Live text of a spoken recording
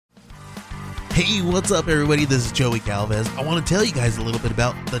Hey, what's up, everybody? This is Joey Galvez. I want to tell you guys a little bit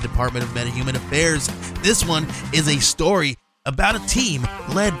about the Department of Metahuman Affairs. This one is a story about a team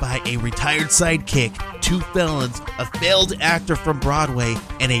led by a retired sidekick, 2 felons, a failed actor from Broadway,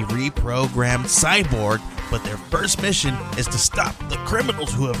 and a reprogrammed cyborg. But their first mission is to stop the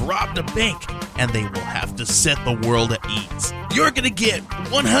criminals who have robbed a bank, and they will have to set the world at ease. You're going to get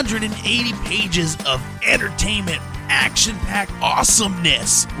 180 pages of entertainment, action-packed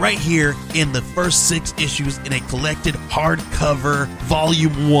awesomeness right here in the first 6 issues in a collected hardcover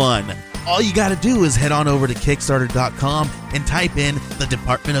volume 1. All you got to do is head on over to Kickstarter.com and type in the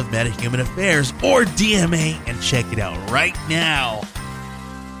Department of Metahuman Affairs or DMA and check it out right now.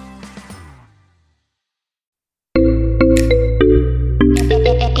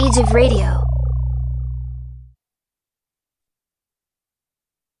 Age of Radio.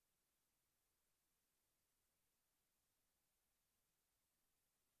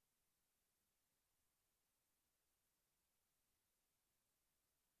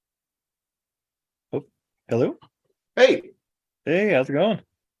 Oh, hello. Hey, How's it going?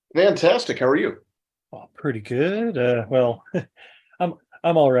 fantastic. How are you? Oh, pretty good. Well, I'm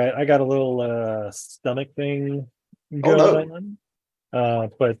all right. I got a little stomach thing going on.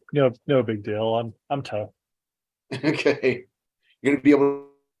 But no big deal. I'm tough. Okay. You're going to be able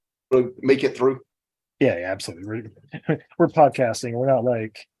to make it through? Yeah, absolutely. We're podcasting. We're not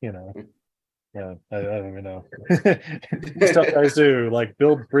like, I don't even know. Stuff guys do, like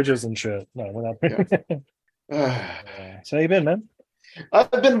build bridges and shit. No, we're not. So how you been, man?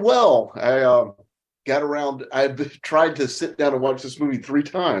 I've been well. I got around. I've tried to sit down and watch this movie 3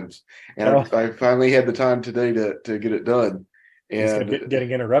 times, and I finally had the time today to get it done. And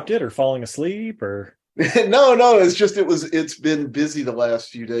Getting interrupted or falling asleep or no, it's been busy the last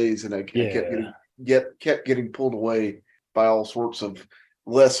few days, and I kept getting pulled away by all sorts of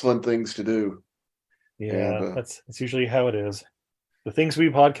less fun things to do. Yeah, and, that's usually how it is. The things we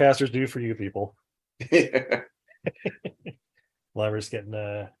podcasters do for you people. Yeah. Laver's getting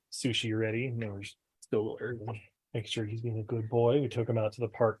sushi ready. We're still making sure he's being a good boy. We took him out to the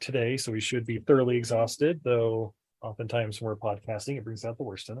park today, so he should be thoroughly exhausted, though oftentimes when we're podcasting, it brings out the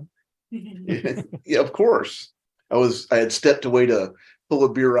worst in him. Yeah, of course. I had stepped away to pull a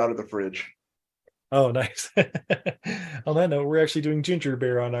beer out of the fridge. Oh, nice. On that note, we're actually doing ginger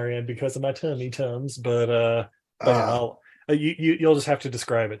beer on our end because of my tummy tums, but you'll just have to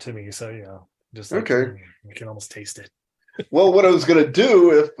describe it to me. So just like, okay. You can almost taste it. Well, what I was going to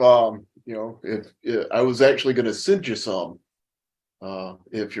do if I was actually going to send you some,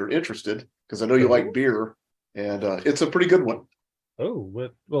 if you're interested, because I know you like beer, and it's a pretty good one. Oh,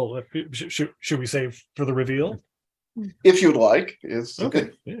 well, should we save for the reveal? If you'd like, it's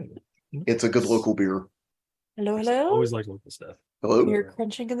okay. It's a good local beer. Hello. Always like local stuff. Hello. You're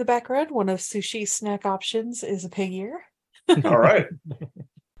crunching in the background. One of Sushi's snack options is a pig ear. All right.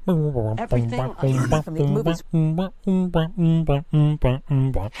 Everything I learned from these movies.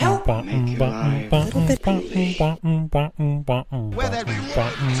 Help make your life a little bit where that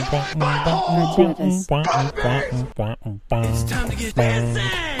it's time to get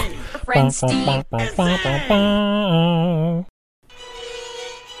dancing. Friend Steve.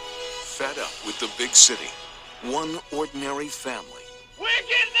 Fed up with the big city, one ordinary family We're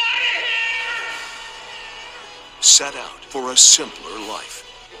getting out of here! set out for a simpler life.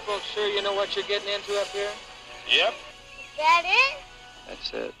 You folks sure you know what you're getting into up here? Yep. Is that it?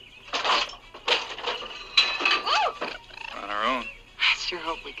 That's it. Woo! On our own. I sure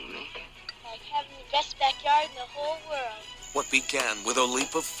hope we can make it. Like having the best backyard in the whole world. What began with a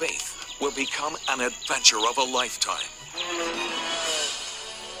leap of faith will become an adventure of a lifetime.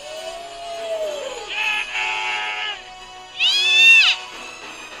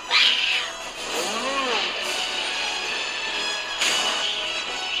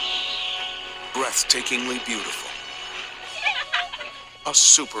 Breathtakingly beautiful. A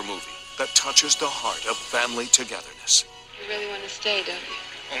super movie that touches the heart of family togetherness. You really want to stay, don't you?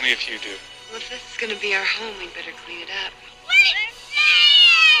 Only if you do. Well, if this is going to be our home, we better clean it up.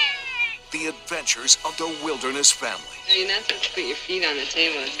 The Adventures of the Wilderness Family. You're not supposed to put your feet on the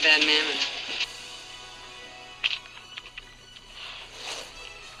table. It's bad manners.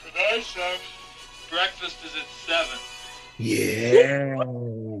 Good night, son. Breakfast is at 7. Yeah.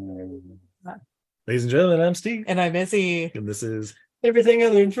 Ladies and gentlemen, I'm Steve. And I'm Izzy. And this is Everything I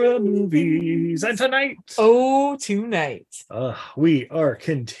Learned from Movies. And tonight, tonight. We are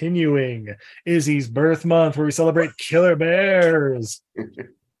continuing Izzy's birth month where we celebrate killer bears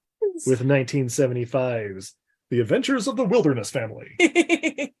with 1975's The Adventures of the Wilderness Family.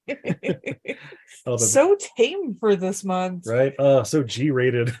 Oh, the- So tame for this month. right? So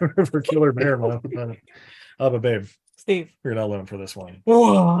G-rated for Killer Bear Month. But babe, Steve. you're not alone for this one.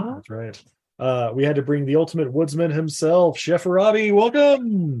 What? That's right. We had to bring the ultimate woodsman himself, Chef Arabi.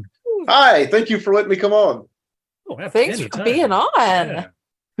 Welcome. Hi, thank you for letting me come on. Oh, Thanks for anytime. being on.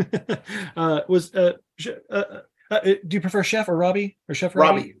 Yeah. Do you prefer Chef or Robbie or Chef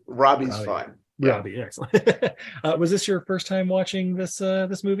Robbie? Robbie's Robbie. fine. Yeah. Robbie, excellent. Was this your first time watching this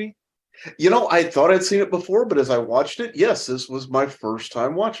movie? You know, I thought I'd seen it before, but as I watched it, yes, this was my first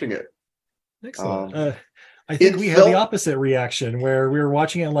time watching it. Excellent. I think it we had felt- the opposite reaction where we were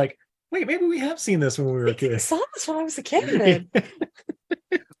watching it and like, wait, maybe we have seen this when we were I a kid. saw this when I was a kid.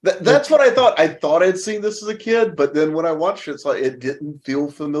 That's what I thought. I thought I'd seen this as a kid, but then when I watched it, it's like it didn't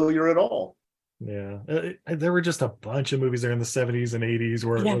feel familiar at all. Yeah, there were just a bunch of movies there in the 70s and 80s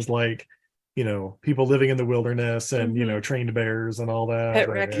where it was like, you know, people living in the wilderness and you know, trained bears and all that. Pet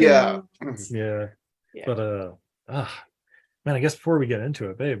But, raccoons. Yeah. yeah. But man, I guess before we get into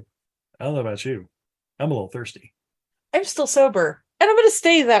it, babe, I don't know about you, I'm a little thirsty. I'm still sober. And I'm gonna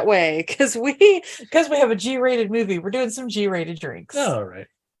stay that way because we have a G-rated movie. We're doing some G-rated drinks. All right.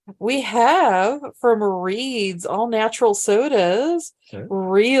 We have from Reed's all natural sodas, Okay.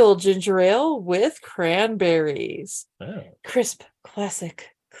 real ginger ale with cranberries. Oh. Crisp, classic,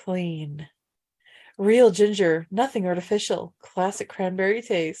 clean. Real ginger, nothing artificial. Classic cranberry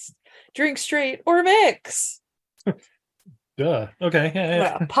taste. Drink straight or mix. Duh. Okay.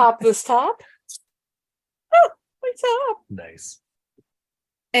 Yeah. Well, pop this top. Oh, my top. Nice.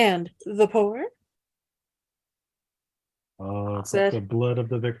 And the pour. Oh, it's like the blood of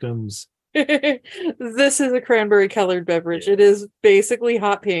the victims. This is a cranberry colored beverage. It is basically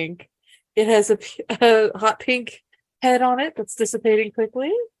hot pink. It has a hot pink head on it that's dissipating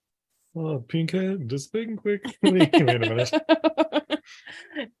quickly. Oh, pink head, dissipating quickly. Wait a minute.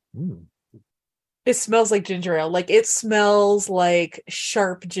 It smells like ginger ale. Like it smells like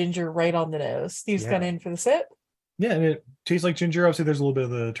sharp ginger right on the nose. Steve's gone in for the sip. Yeah, and it tastes like ginger. Obviously, there's a little bit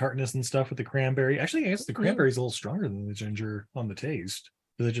of the tartness and stuff with the cranberry. Actually, I guess the cranberry is a little stronger than the ginger on the taste.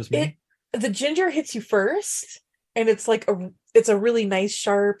 Is it just me? The ginger hits you first, and it's like it's a really nice,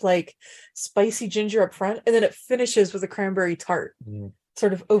 sharp, like spicy ginger up front, and then it finishes with a cranberry tart.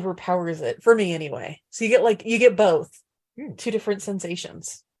 Sort of overpowers it for me anyway. So you get both. Two different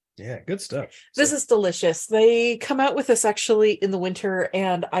sensations. Yeah, good stuff. This is delicious. They come out with this actually in the winter,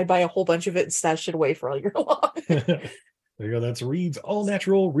 and I buy a whole bunch of it and stash it away for all year long. There you go. That's Reed's all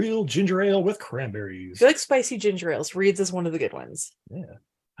natural real ginger ale with cranberries. If you like spicy ginger ales, Reed's is one of the good ones. Yeah.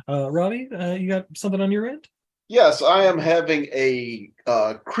 Robbie, you got something on your end? Yes, I am having a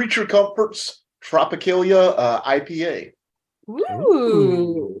Creature Comforts Tropicalia IPA.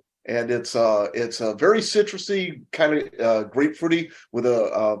 Ooh. And it's a very citrusy kind of grapefruity with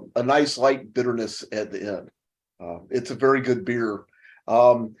a nice light bitterness at the end. It's a very good beer,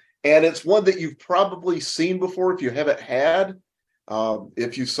 and it's one that you've probably seen before if you haven't had.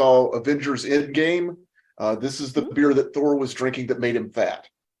 If you saw Avengers Endgame, this is the beer that Thor was drinking that made him fat.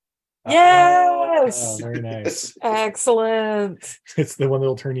 Yes. Very nice. Excellent. It's the one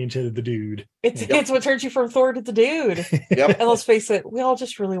that'll turn you into the dude. It's what turns you from Thor to the dude. Yep. And let's face it, we all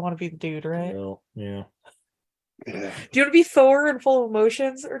just really want to be the dude, right? Well, yeah. Do you want to be Thor and full of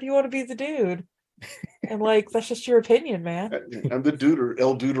emotions, or do you want to be the dude? And like, that's just your opinion, man. I'm the dude or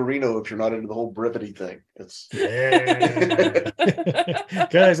El Duderino if you're not into the whole brevity thing. It's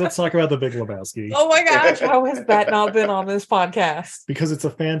Guys, let's talk about The Big Lebowski. Oh my gosh, how has that not been on this podcast? Because it's a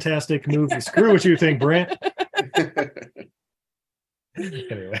fantastic movie. Screw what you think, Brent.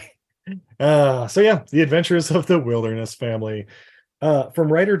 Anyway. So yeah, The Adventures of the Wilderness Family.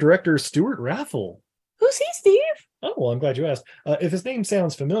 From writer-director Stuart Raffle. Who's he, Steve? Oh, well, I'm glad you asked. If his name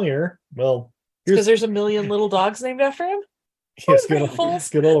sounds familiar, well, Because there's a million little dogs named after him? yes,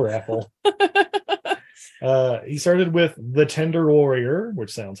 good old Raffle. He started with The Tender Warrior,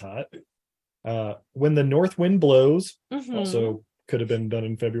 which sounds hot. When the North Wind Blows, also could have been done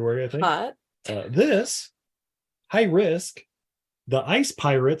in February, I think. Hot. This, High Risk, The Ice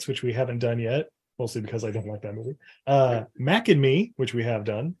Pirates, which we haven't done yet, mostly because I don't like that movie. Mac and Me, which we have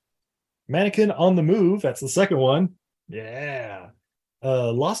done. Mannequin on the Move, that's the second one. Yeah.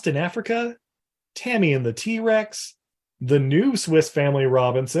 Lost in Africa, Tammy and the T-Rex, The New Swiss Family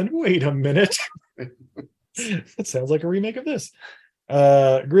Robinson. Wait a minute. It sounds like a remake of this.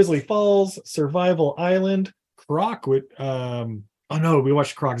 Grizzly Falls, Survival Island, Croc with oh no, we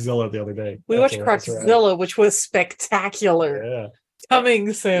watched Croczilla the other day. We watched Croczilla, which was spectacular. Yeah.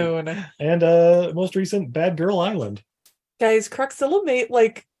 Coming soon. And most recent Bad Girl Island. Guys, Croczilla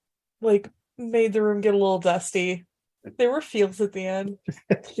made the room get a little dusty. There were feels at the end.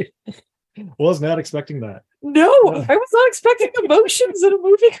 Was not expecting that. No, I was not expecting emotions in a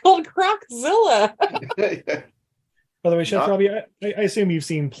movie called Croczilla. By the way, Chef Not- Robbie, I assume you've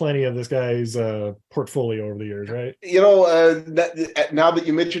seen plenty of this guy's portfolio over the years, right? Now that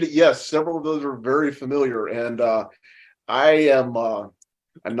you mention it, yes, several of those are very familiar, and I'm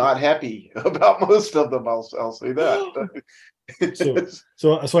not happy about most of them. I'll say that.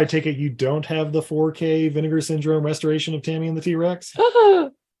 So I take it you don't have the 4K Vinegar Syndrome restoration of Tammy and the T-Rex?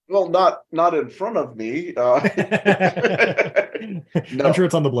 Well, not in front of me. No. I'm sure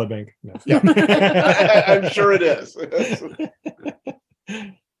it's on the blood bank. No. Yeah, I'm sure it is.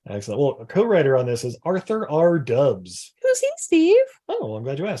 Excellent. Well, a co-writer on this is Arthur R. Dubs. Who's he, Steve? Oh, well, I'm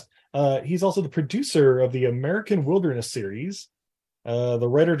glad you asked. He's also the producer of the American Wilderness series, the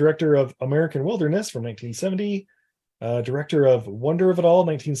writer-director of American Wilderness from 1970, director of Wonder of It All,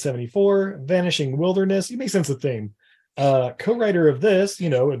 1974, Vanishing Wilderness. You make sense of the theme. Co-writer of this,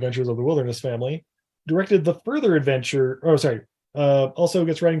 Adventures of the Wilderness Family, directed the Further Adventure. Also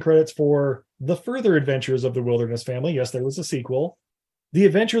gets writing credits for The Further Adventures of the Wilderness Family. Yes, there was a sequel. The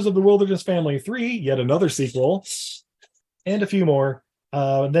Adventures of the Wilderness Family 3, yet another sequel, and a few more.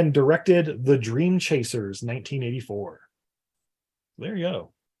 Then directed The Dream Chasers, 1984. There you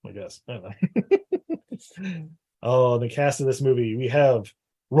go, I guess. I don't know. Oh, the cast of this movie, we have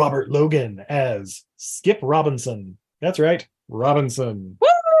Robert Logan as Skip Robinson. That's right, Robinson.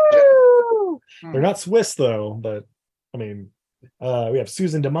 Woo! They're not Swiss, though, but, we have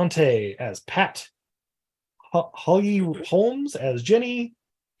Susan DeMonte as Pat, Holly Holmes as Jenny,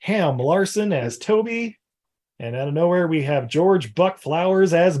 Ham Larson as Toby, and out of nowhere, we have George Buck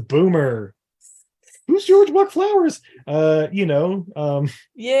Flowers as Boomer. Who's George Buck Flowers? Yeah.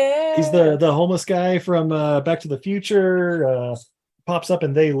 He's the homeless guy from Back to the Future. Pops up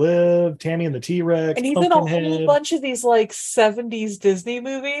in They Live, Tammy and the T-Rex, and he's in a whole bunch of these 70s Disney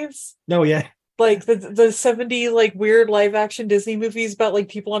movies. No, yeah. Like the 70 weird live action Disney movies about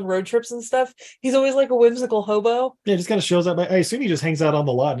people on road trips and stuff. He's always a whimsical hobo. Yeah, just kind of shows up. I assume he just hangs out on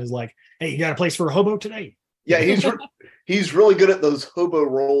the lot and is like, "Hey, you got a place for a hobo today?" Yeah, he's really good at those hobo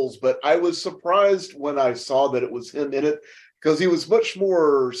roles, but I was surprised when I saw that it was him in it, because he was much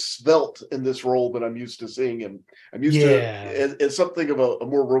more svelte in this role than I'm used to seeing him. I'm used to as something of a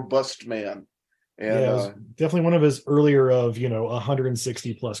more robust man. And it was definitely one of his earlier of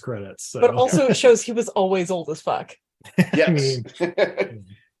 160 plus credits. So. But also it shows he was always old as fuck. Yes.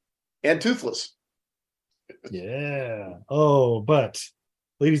 And toothless. Yeah. Oh, but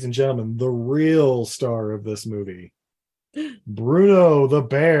ladies and gentlemen, the real star of this movie, Bruno the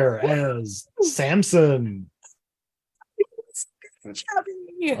Bear as Samson.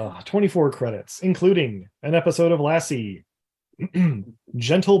 24 credits, including an episode of Lassie,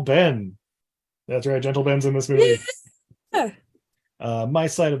 Gentle Ben. That's right, Gentle Ben's in this movie. Yeah. My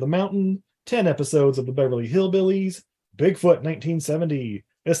Side of the Mountain, 10 episodes of the Beverly Hillbillies, Bigfoot 1970,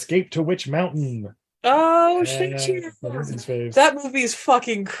 Escape to Witch Mountain. Oh, shit. That movie is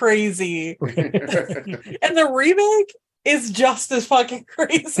fucking crazy. And the remake is just as fucking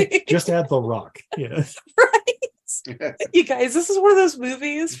crazy. Just add The Rock. Yeah. Right? You guys, this is one of those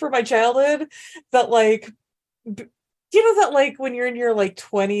movies from my childhood that when you're in your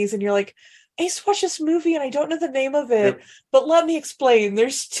 20s and you're like, I used to watch this movie and I don't know the name of it, but let me explain.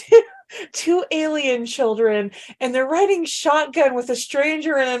 There's two alien children and they're riding shotgun with a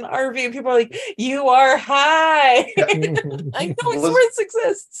stranger in an RV and people are like, you are high. I know, I swear this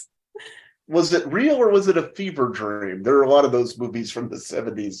exists. Was it real or was it a fever dream? There are a lot of those movies from the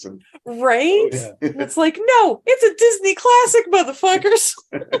 70s. Right? Yeah. It's like, no, it's a Disney classic, motherfuckers.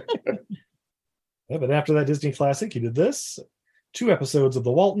 Yeah, but after that Disney classic, he did this. 2 episodes of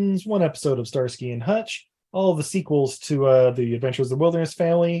The Waltons, 1 episode of Starsky and Hutch, all of the sequels to The Adventures of the Wilderness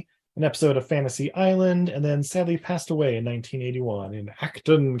Family, an episode of Fantasy Island, and then sadly passed away in 1981 in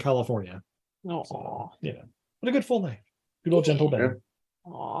Acton, California. Oh, so, yeah. What a good full life. Good old Gentle Ben.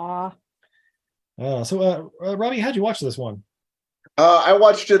 Aw. So, Robbie, how'd you watch this one? I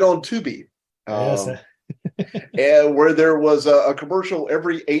watched it on Tubi. Yes. And where there was a commercial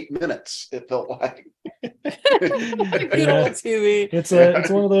every 8 minutes, it felt like. Good old Tubi. It's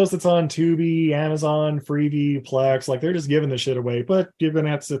one of those that's on Tubi, Amazon, Freevee, Plex. They're just giving the shit away, but you're gonna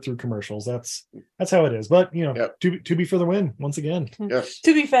have to sit through commercials. That's how it is. But Tubi for the win once again. Yes.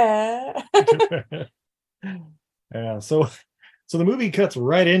 To be fair. Yeah. So the movie cuts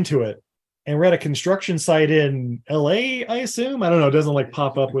right into it. And we're at a construction site in LA, I assume. I don't know. It doesn't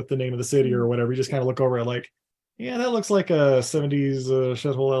pop up with the name of the city or whatever. You just kind of look over it yeah, that looks like a 70s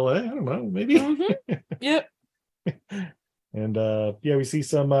shithole LA. I don't know, maybe. Mm-hmm. Yep. And we see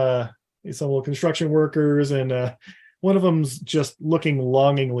some little construction workers, and one of them's just looking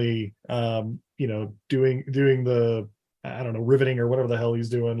longingly, doing the, I don't know, riveting or whatever the hell he's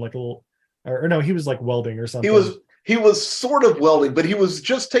doing, like a little, or no, he was like welding or something. He was sort of welding, but he was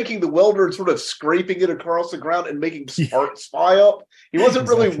just taking the welder and sort of scraping it across the ground and making sparks fly up. He wasn't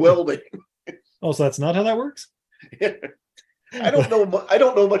really welding. Oh, so that's not how that works? I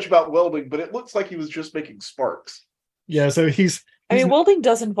don't know much about welding, but it looks like he was just making sparks. Yeah, so he's I mean, welding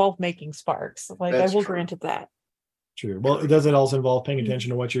does involve making sparks. Like, I will grant it that. True. Well, does it also involve paying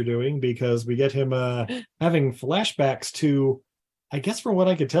attention to what you're doing? Because we get him having flashbacks to, I guess from what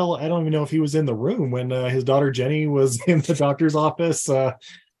I could tell, I don't even know if he was in the room when his daughter Jenny was in the doctor's office. Oh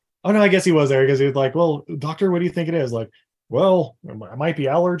no, I guess he was there because he was like, well, doctor, what do you think it is? Like, well, it might be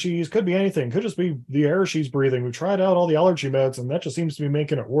allergies, could be anything, could just be the air she's breathing. We've tried out all the allergy meds and that just seems to be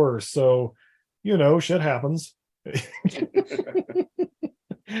making it worse. So, shit happens.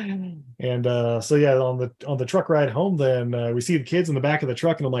 And so yeah, on the truck ride home, then we see the kids in the back of the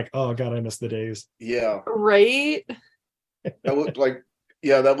truck, and I'm like, oh god, I miss the days. Yeah, right. That looked like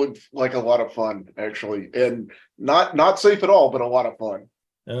a lot of fun, actually, and not safe at all, but a lot of fun.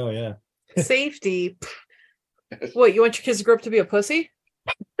 Oh yeah, safety. What, you want your kids to grow up to be a pussy?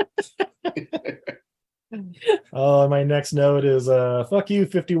 Oh, my next note is fuck you,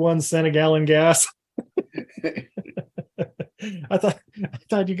 51 cent a gallon gas. I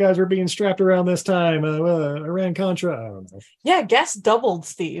thought you guys were being strapped around this time. Iran Contra. I don't know. Yeah, gas doubled,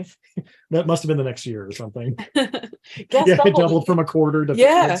 Steve. That must have been the next year or something. Gas yeah, it doubled from a quarter to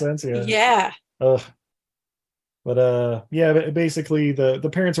 51 cents. Yeah. But basically the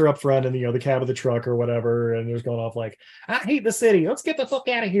parents are up front in the cab of the truck or whatever, and they're going off like, I hate the city. Let's get the fuck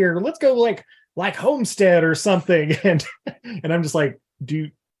out of here. Let's go like Homestead or something. And I'm just like, do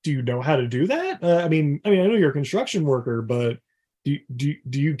you know how to do that? I mean, I know you're a construction worker, but do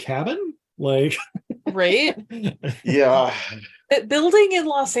you cabin? Like, right? Yeah. Building in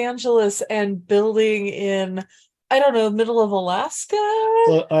Los Angeles and building in, I don't know, middle of Alaska.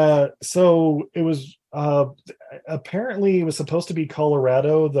 So it was apparently it was supposed to be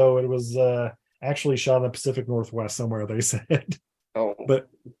Colorado, though it was actually shot in the Pacific Northwest somewhere, they said. Oh, but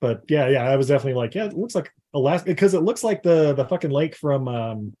yeah, I was definitely like, yeah, it looks like Alaska, because it looks like the fucking lake from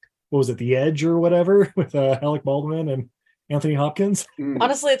what was it, The Edge or whatever, with Alec Baldwin and Anthony Hopkins.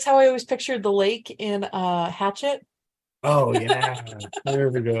 Honestly, it's how I always pictured the lake in Hatchet. Oh yeah, there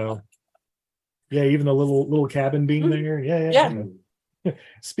we go. Yeah, even the little cabin being there. Yeah.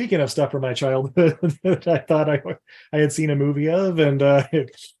 Speaking of stuff from my childhood that I thought I had seen a movie of, and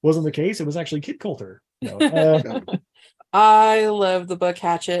it wasn't the case. It was actually Kid Coulter. I love the book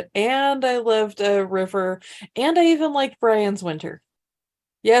Hatchet, and I loved River, and I even liked Brian's Winter.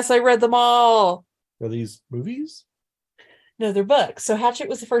 Yes, I read them all. Are these movies? No, they're books. So Hatchet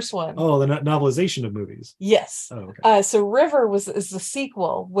was the first one. Oh, the novelization of movies. Yes. Oh, okay. So River is the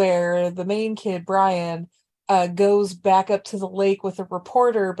sequel, where the main kid, Brian, goes back up to the lake with a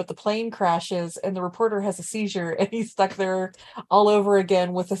reporter, but the plane crashes and the reporter has a seizure and he's stuck there all over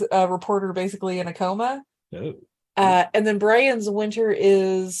again with a reporter basically in a coma. Oh. And then Brian's Winter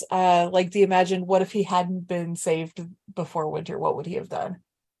is like the imagined, what if he hadn't been saved before Winter? What would he have done?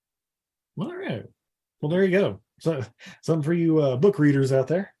 All right. Well, there you go. So, something for you book readers out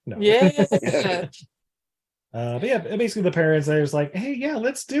there. No. Yeah. But yeah, basically the parents, they're just like, hey, yeah,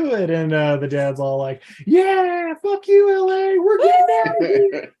 let's do it. And the dad's all like, yeah, fuck you, LA, we're getting out of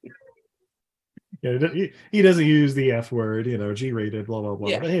here. He doesn't use the F word, G-rated, blah, blah, blah.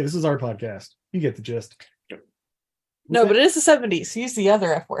 Yeah. But hey, this is our podcast. You get the gist. No, but it is the 70s. Use the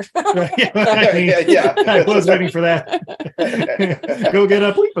other F word. Yeah. I was waiting for that. Go get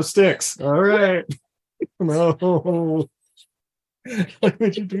a bleep of sticks. All right. No. Why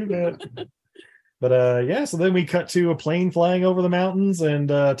would you do that? But yeah, so then we cut to a plane flying over the mountains and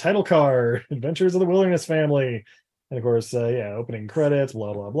title card, Adventures of the Wilderness Family. And of course, opening credits,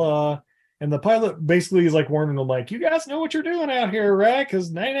 blah, blah, blah. And the pilot basically is like warning them, like, you guys know what you're doing out here, right? Because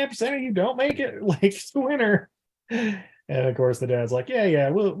 99% of you don't make it. Like, it's the winner. And of course, the dad's like, yeah,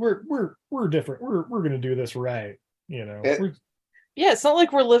 we're different. We're gonna do this right, Yeah, it's not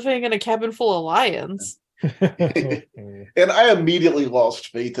like we're living in a cabin full of lions. And I immediately lost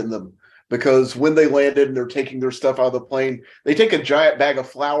faith in them, because when they landed and they're taking their stuff out of the plane, they take a giant bag of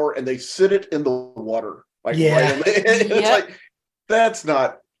flour and they sit it in the water. Like, yeah, it's like, that's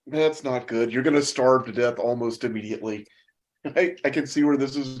not good. You're gonna starve to death almost immediately. I can see where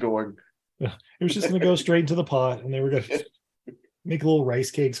this is going. It was just going to go straight into the pot, and they were going to make little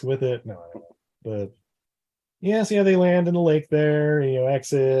rice cakes with it. No, but yeah, so they land in the lake there,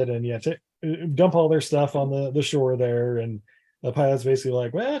 exit, and dump all their stuff on the shore there, and the pilot's basically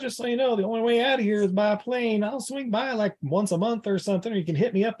like, well, just so you know, the only way out of here is by plane. I'll swing by like once a month or something, or you can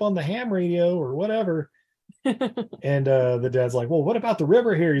hit me up on the ham radio or whatever. And the dad's like, well, what about the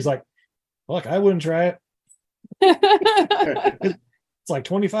river here? He's like, look, I wouldn't try it. It's like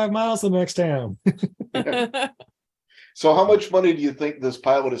 25 miles to the next town. So how much money do you think this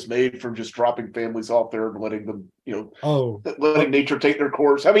pilot has made from just dropping families off there and letting them, letting nature take their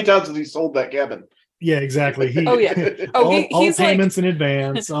course? How many times has he sold that cabin? Yeah, exactly. He's payments like, in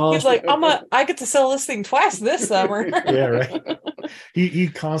advance. He's like, I get to sell this thing twice this summer. Yeah, right. He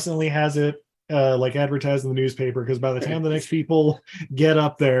constantly has it like advertised in the newspaper, because by the time the next people get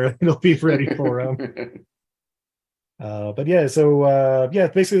up there, it'll be ready for them. But yeah, so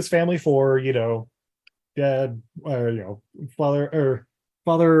basically this family for, dad,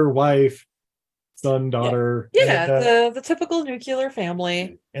 father, wife, son, daughter. And, the typical nuclear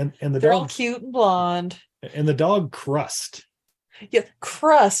family. And the they're dog, all cute and blonde. And the dog Crust. Yeah,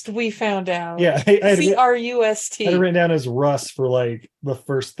 Crust, we found out. Yeah, Crust. I had it written down as Russ for like the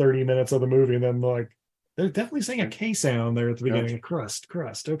first 30 minutes of the movie, and then like they're definitely saying a K sound there at the beginning. Crust.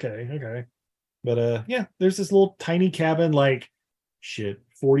 Okay. But there's this little tiny cabin, like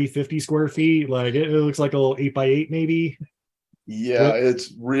 40-50 square feet. Like it looks like a little 8x8 maybe. Yeah,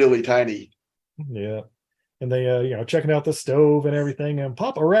 it's really tiny. Yeah. And they checking out the stove and everything, and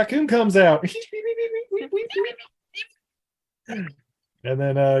a raccoon comes out. And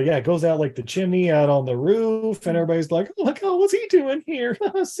then it goes out like the chimney out on the roof, and everybody's like, oh, look, what's he doing here?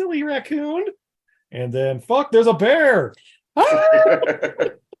 Silly raccoon. And then there's a bear.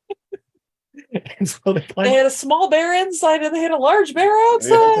 And so they had a small bear inside and they had a large bear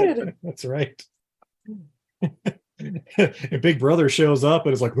outside. That's right. And Big Brother shows up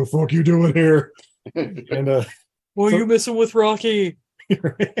and is like, what the fuck you doing here? And are you messing with Rocky?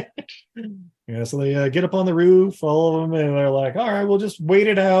 Yeah, so they get up on the roof, all of them, and they're like, all right, we'll just wait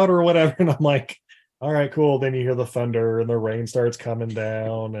it out or whatever. And I'm like, all right, cool. Then you hear the thunder and the rain starts coming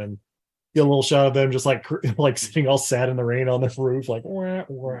down, and get a little shot of them just like sitting all sad in the rain on the roof, like wah,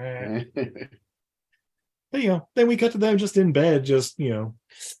 wah. But then we cut to them just in bed, just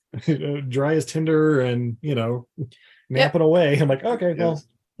dry as tinder and napping away. I'm like, okay, well,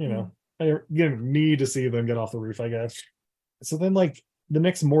 I didn't need to see them get off the roof, I guess. So then like the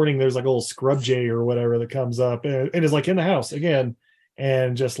next morning there's like a little scrub jay or whatever that comes up and is like in the house again,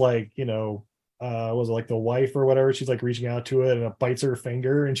 and just like was it like the wife or whatever, she's like reaching out to it and it bites her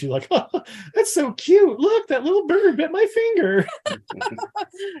finger, and she's like, oh, that's so cute, look, that little bird bit my finger.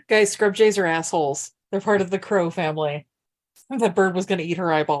 Guys, scrub jays are assholes. They're part of the crow family. That bird was going to eat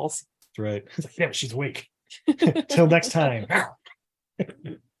her eyeballs. That's right. Yeah, she's awake. Till next time. Yeah.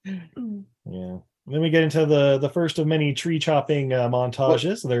 And then we get into the first of many tree chopping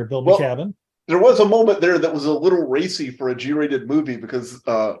montages. They're building a cabin. There was a moment there that was a little racy for a G-rated movie, because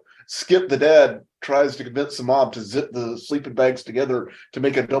Skip the dad tries to convince the mom to zip the sleeping bags together to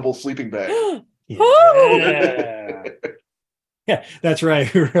make a double sleeping bag. Yeah. Yeah, that's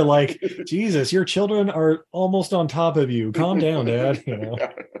right. We were like, Jesus, your children are almost on top of you. Calm down, Dad.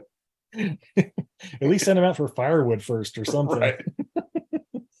 At least send them out for firewood first or something. Right.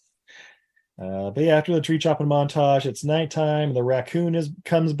 But after the tree chopping montage, it's nighttime. The raccoon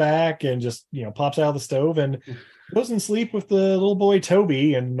comes back and just pops out of the stove and goes and sleep with the little boy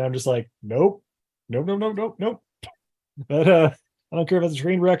Toby. And I'm just like, nope. But I don't care if it's a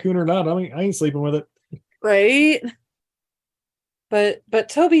trained raccoon or not. I ain't sleeping with it. Right. But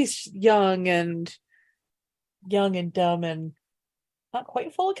Toby's young and dumb and not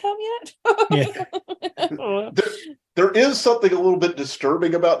quite full of cum yet. Yeah. There is something a little bit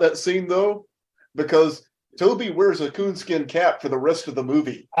disturbing about that scene, though, because Toby wears a coonskin cap for the rest of the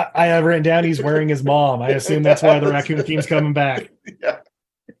movie. I have written down he's wearing his mom. I assume that's why the raccoon keeps coming back. Yeah.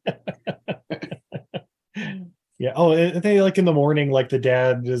 Yeah. Oh, and they like in the morning, like the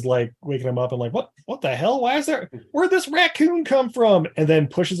dad is like waking him up and like, what the hell? Where'd this raccoon come from? And then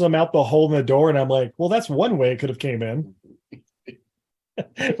pushes him out the hole in the door. And I'm like, well, that's one way it could have came in.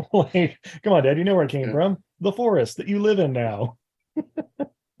 Like, come on, Dad, you know where it came from. The forest that you live in now.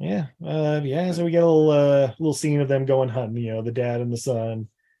 Yeah. So we get a little scene of them going hunting, the dad and the son.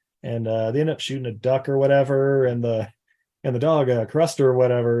 And they end up shooting a duck or whatever, and the dog, Crust or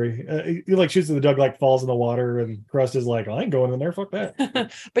whatever, he like shoots at the duck, like falls in the water, and Crust is like, I ain't going in there, fuck that.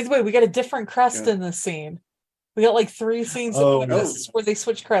 By the way, we got a different Crust in this scene. We got like 3 scenes where they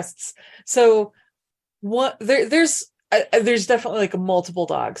switch crests. So what there's definitely like multiple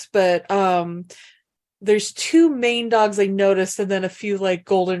dogs, but there's 2 main dogs I noticed, and then a few like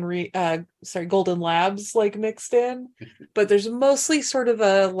golden labs like mixed in. But there's mostly sort of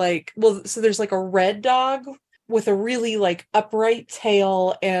so there's like a red dog with a really like upright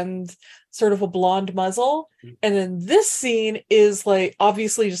tail and sort of a blonde muzzle. And then this scene is like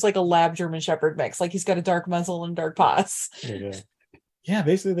obviously just like a lab German Shepherd mix. Like he's got a dark muzzle and dark paws. Yeah,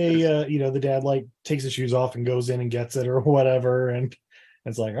 basically they the dad like takes his shoes off and goes in and gets it or whatever, and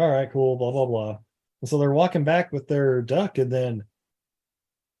it's like, all right, cool, blah blah blah. And so they're walking back with their duck, and then,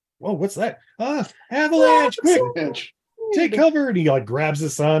 whoa, what's that? Avalanche! Quick, take cover! And he like grabs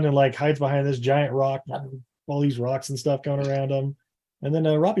his son and like hides behind this giant rock, all these rocks and stuff going around him. And then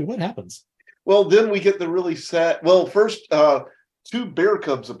Robbie, what happens? Well, then we get the really sad. Well, first, 2 bear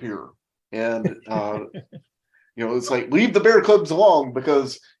cubs appear, and it's like, leave the bear cubs alone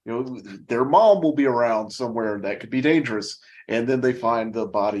because their mom will be around somewhere and that could be dangerous. And then they find the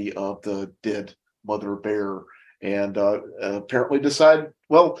body of the dead mother bear, and apparently decide,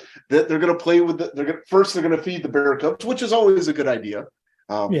 well, that they're going to play with they're going to feed the bear cubs, which is always a good idea.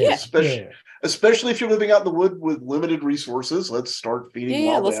 Especially if you're living out in the wood with limited resources. Let's start feeding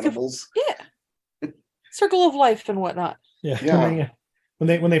wild animals. Circle of life and whatnot.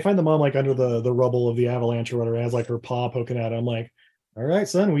 When they find the mom like under the rubble of the avalanche or whatever, has like her paw poking out, I'm like, all right,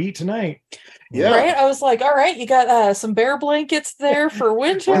 son, we eat tonight. Right. I was like, all right, you got some bear blankets there for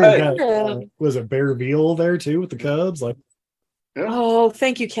winter. Was it bear veal there too with the cubs? Like, oh,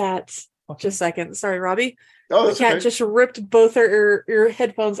 thank you, Kat. Just a second. Sorry, Robbie. Oh, the cat just ripped both our ear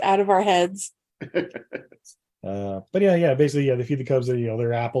headphones out of our heads. But basically, they feed the cubs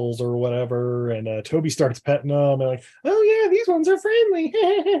their apples or whatever, and Toby starts petting them and like, oh yeah, these ones are friendly.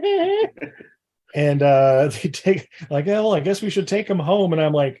 And they take like, well, I guess we should take them home. And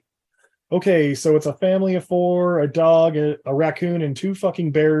I'm like, okay, so it's a family of 4, a dog, a raccoon, and 2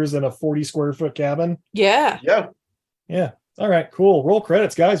 fucking bears in a 40 square foot cabin. Yeah. All right, cool. Roll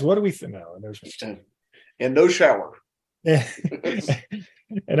credits, guys. What do we think now? And no shower.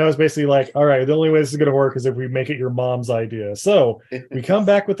 And I was basically like, all right, the only way this is going to work is if we make it your mom's idea. So we come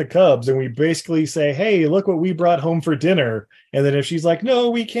back with the cubs and we basically say, hey, look what we brought home for dinner. And then if she's like, no,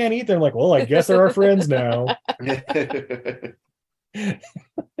 we can't eat, they're like, well, I guess they're our friends now. And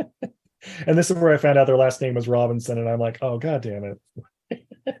this is where I found out their last name was Robinson. And I'm like, oh, God damn it.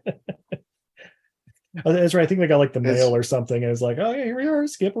 That's right. I think they got like the mail or something. And it's like, oh, yeah, here we are,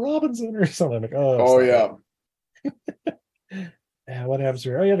 Skip Robinson or something. I'm like, oh yeah. Yeah, what happens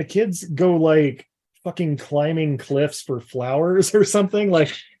here? Oh yeah, the kids go like fucking climbing cliffs for flowers or something.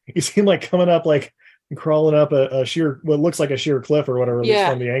 Like you see them like coming up, like crawling up a sheer, what looks like a sheer cliff or whatever,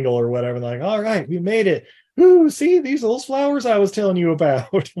 from the angle or whatever. Like, all right, we made it. Ooh, see these little flowers I was telling you about.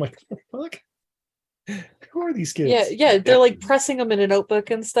 I'm like, what the fuck? Who are these kids? Yeah, they're like pressing them in a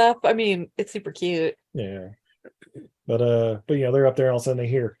notebook and stuff. I mean, it's super cute. Yeah, but they're up there and all of a sudden they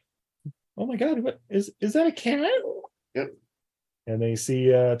hear, oh my God, what is that a cat? Yep. And they see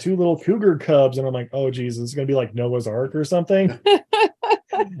 2 little cougar cubs, and I'm like, oh Jesus, it's gonna be like Noah's Ark or something.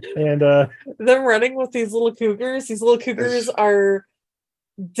 And them running with these little cougars. These little cougars are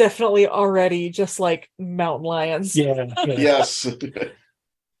definitely already just like mountain lions. Yes.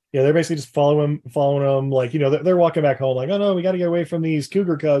 Yeah, they're basically just following them. Like, they're walking back home like, oh no, we got to get away from these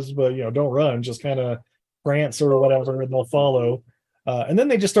cougar cubs, but don't run, just kind of prance or whatever, and they'll follow. And then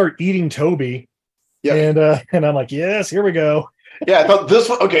they just start eating Toby. Yeah. And I'm like, yes, here we go. Yeah, I thought this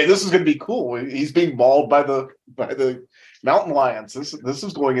is going to be cool. He's being mauled by the mountain lions. This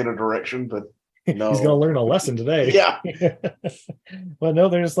is going in a direction, but no. He's going to learn a lesson today. Yeah. But no,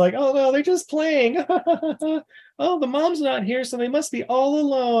 they're just like, oh no, they're just playing. Oh, the mom's not here, so they must be all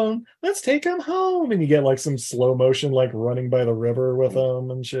alone. Let's take them home. And you get like some slow motion, like running by the river with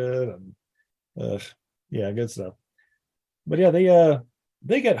them and shit. And yeah, good stuff. But yeah,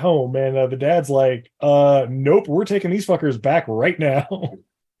 they get home and the dad's like, nope, we're taking these fuckers back right now.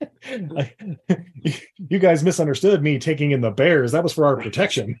 You guys misunderstood me taking in the bears. That was for our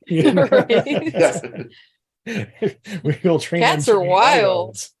protection. Right. We'll train cats are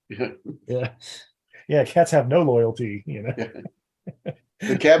wild. Yeah, cats have no loyalty.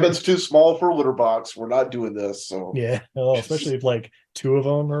 The cabin's too small for a litter box. We're not doing this. So especially if like 2 of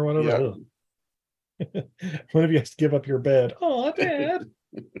them or whatever. What if you have to give up your bed? Oh, Dad.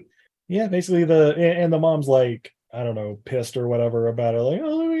 Yeah, basically the mom's like, I don't know, pissed or whatever about it. Like,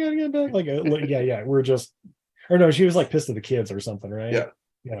 oh, we gotta get back. Like, we're just, or no, she was like pissed at the kids or something, right?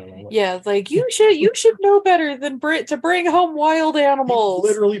 Yeah. Like you should know better than to bring home wild animals.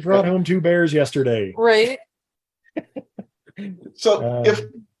 Literally brought home 2 bears yesterday. Right. So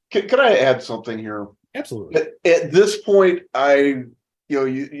can I add something here? Absolutely. At this point,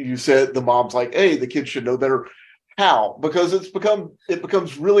 you said the mom's like, hey, the kids should know better. How? Because it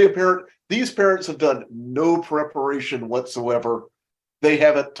becomes really apparent these parents have done no preparation whatsoever They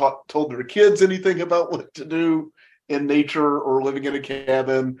haven't told their kids anything about what to do in nature or living in a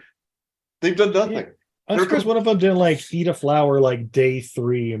cabin. They've done nothing. Yeah. I'm surprised one of them didn't like eat a flower like day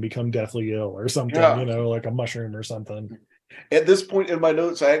 3 and become deathly ill or something, Yeah. like a mushroom or something. At this point in my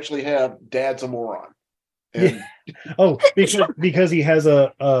notes, I actually have Dad's a moron. And Oh, because he has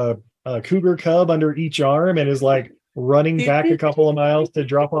a cougar cub under each arm and is like running back a couple of miles to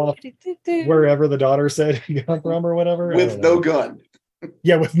drop off wherever the daughter said he got from or whatever. with no gun.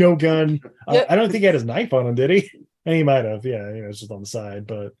 Yeah, with no gun. Yep. I don't think he had his knife on him, did he? And he might have. Yeah, it's just on the side.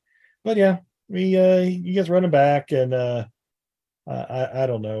 But yeah, he gets running back, and I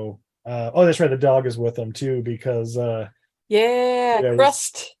don't know. Oh, that's right. The dog is with him too because Yeah,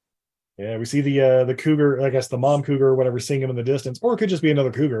 Crust. we see the cougar. I guess the mom cougar or whatever seeing him in the distance, or it could just be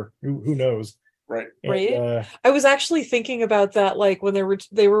another cougar. Who knows? Right. Right. And, I was actually thinking about that, like when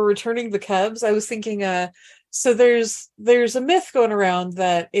they were returning the cubs. I was thinking, so there's a myth going around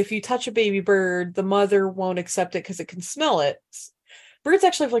that if you touch a baby bird, the mother won't accept it because it can smell it. Birds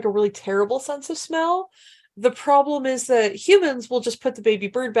actually have like a really terrible sense of smell. The problem is that humans will just put the baby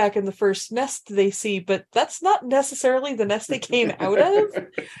bird back in the first nest they see, but that's not necessarily the nest they came out of.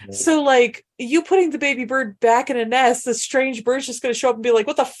 So, like, you putting the baby bird back in a nest, the strange bird's just going to show up and be like,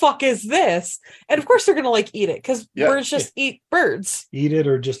 what the fuck is this? And of course they're going to, like, eat it, because birds just eat birds. eat it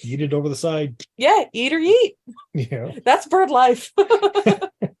or just eat it over the side. Yeah, eat or eat. Yeah. That's bird life.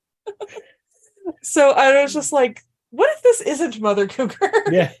 So I was just like, what if this isn't Mother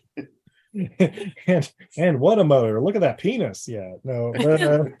Cougar? Yeah. and what a mother! Look at that penis. Yeah, no.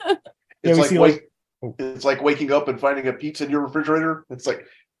 It's like waking up and finding a pizza in your refrigerator. It's like,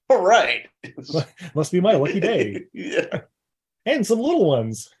 all right, must be my lucky day. Yeah, and some little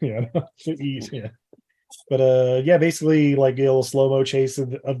ones, to eat. Yeah, but basically like a little slow mo chase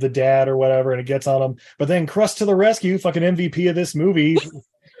of the dad or whatever, and it gets on him. But then Crust to the rescue, fucking MVP of this movie.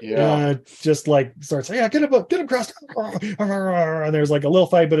 yeah. Just like starts, yeah, get him, Crust. And there's like a little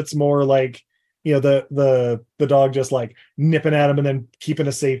fight, but it's more like, the dog just like nipping at him and then keeping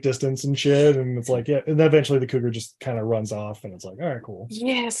a safe distance and shit. And it's like, yeah, and then eventually the cougar just kind of runs off, and it's like, all right, cool.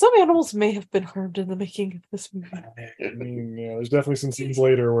 Yeah, some animals may have been harmed in the making of this movie. I mean, there's definitely some scenes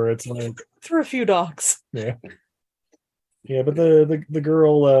later where it's like Through a few dogs. Yeah. Yeah, but the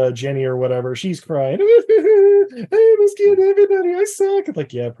girl, Jenny or whatever, she's crying. I was kidding everybody, I suck. It's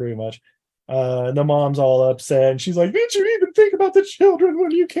like, yeah, pretty much. And the mom's all upset, and she's like, did you even think about the children when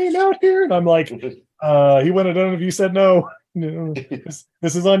you came out here? And I'm like, he wouldn't have done it if you said no. This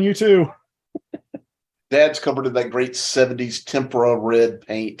is on you too. Dad's covered in that great 70s tempera red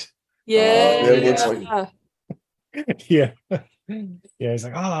paint. Yeah. It looks like Yeah. Yeah, he's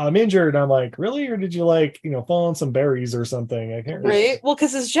like, I'm injured. I'm like, really? Or did you fall on some berries or something? I can't remember. Right. Well,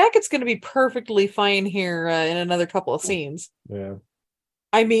 because his jacket's going to be perfectly fine here in another couple of scenes. Yeah.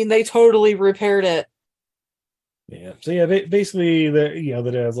 I mean, they totally repaired it. Yeah. So yeah, basically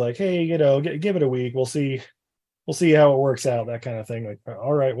the dad's like, hey, give it a week. We'll see how it works out. That kind of thing. Like,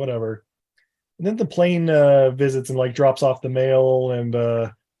 all right, whatever. And then the plane visits and like drops off the mail, and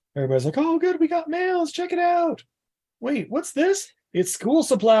everybody's like, oh, good, we got mail. Let's check it out. Wait, what's this? It's school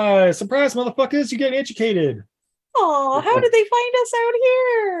supplies. Surprise, motherfuckers! You get educated. Oh, how did they find us out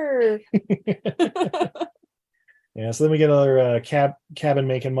here? Yeah, so then we get another cabin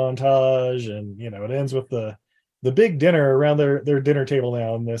making montage, and it ends with the big dinner around their dinner table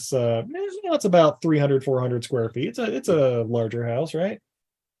now. And this, it's about 300-400 square feet. It's a larger house, right?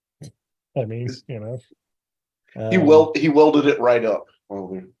 I mean, he welded it right up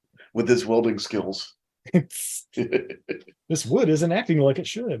with his welding skills. This wood isn't acting like it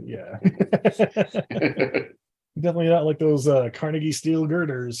should. Yeah. Definitely not like those Carnegie steel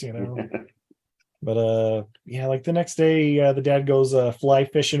girders, But like the next day, the dad goes fly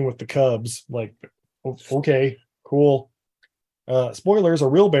fishing with the cubs. Like, okay, cool. Spoilers: a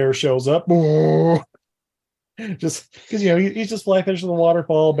real bear shows up. Just because he's just fly fishing the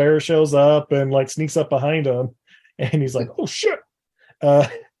waterfall. Bear shows up and like sneaks up behind him, and he's like, "Oh shit!" So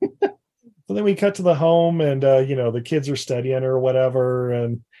then we cut to the home, and the kids are studying or whatever,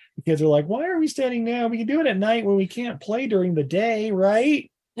 and the kids are like, "Why are we studying now? We can do it at night when we can't play during the day,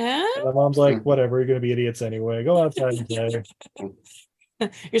 right?" Huh? And my mom's like, "Whatever, you're gonna be idiots anyway. Go outside and play."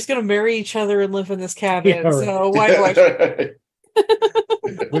 You're just gonna marry each other and live in this cabin. Yeah, right. So why do I?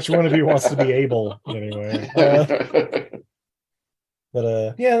 Which one of you wants to be able anyway?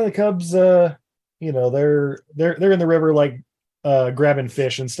 But the Cubs, they're in the river like grabbing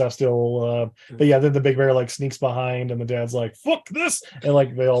fish and stuff still. But yeah, then the big bear like sneaks behind, and the dad's like, "Fuck this!" and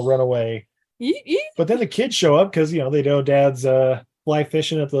like they all run away. But then the kids show up because they know dad's fly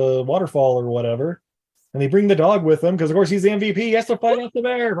fishing at the waterfall or whatever. And they bring the dog with them because, of course, he's the MVP. He has to fight off the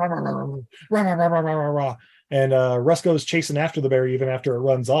bear. Rah, rah, rah, rah, rah, rah, rah, rah, rah, rah. And Russ goes chasing after the bear even after it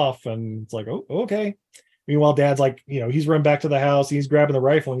runs off. And it's like, oh, okay. Meanwhile, Dad's like, he's run back to the house. He's grabbing the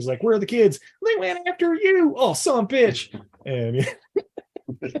rifle. And he's like, where are the kids? They went after you. Oh, son of a bitch. And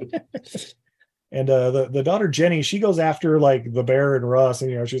and the daughter Jenny, she goes after like the bear and Russ.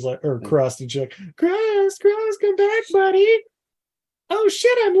 And, she's like, or Crust. And she's like, Crust, come back, buddy. Oh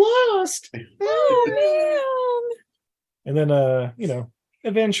shit, I'm lost. Oh man. And then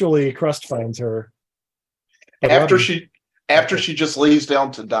eventually Crust finds her. But after Robbie, she just lays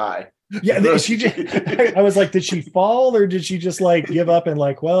down to die. Yeah, she just, I was like, did she fall or did she just like give up and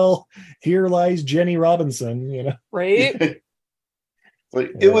like, well, here lies Jenny Robinson, Right?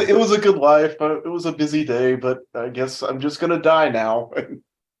 Like it was a good life, but it was a busy day, but I guess I'm just gonna die now.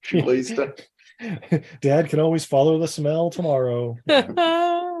 She lays down. Dad can always follow the smell tomorrow.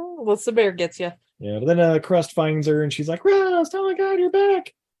 Once the bear gets you. Yeah, but then Crust finds her and she's like, Rust, oh my God, you're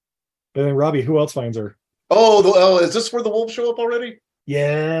back. But then Robbie, who else finds her? Oh, is this where the wolves show up already?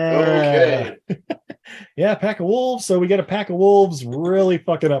 Yeah. Okay. Yeah, pack of wolves. So we get a pack of wolves really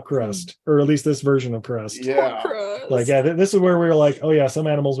fucking up Crust, or at least this version of Crust. Yeah. Like, yeah, this is where we were like, oh yeah, some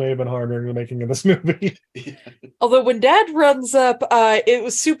animals may have been harmed during the making of this movie. Although when Dad runs up, it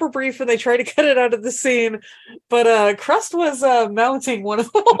was super brief and they try to cut it out of the scene, but Crust was mounting one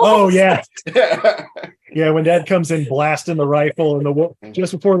of them. Oh yeah. Yeah, when Dad comes in blasting the rifle and the wolf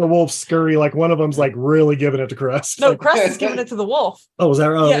just before the wolves scurry, like one of them's like really giving it to Crust. No, Like, Crust is giving it to the wolf. oh, was that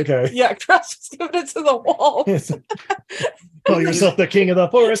right? Oh, Yeah, okay. Yeah, Crust is giving it to the wolf. Call yourself the king of the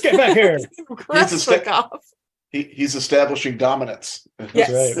forest. Get back here. Crust took off. He's establishing dominance. That's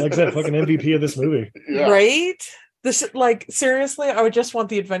Yes. right. Like I said, fucking MVP of this movie. Yeah. Right? This, like, seriously, I would just want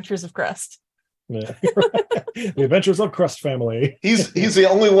the adventures of Crust. Yeah. The Adventures of Crust Family. He's the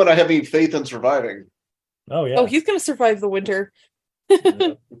only one I have any faith in surviving. Oh yeah. Oh, he's gonna survive the winter.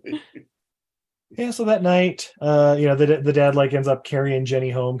 Yeah, so that night, the dad like ends up carrying Jenny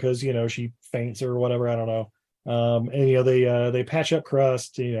home because she faints or whatever, I don't know. And they patch up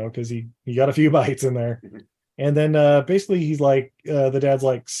Crust, because he got a few bites in there. And then basically he's like, the dad's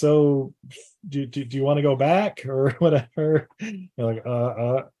like, so do you want to go back or whatever? And like,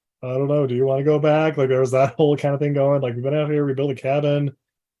 I don't know, do you want to go back? Like there was that whole kind of thing going, like we've been out here, we built a cabin.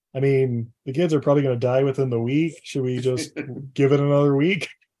 I mean, the kids are probably going to die within the week. Should we just give it another week?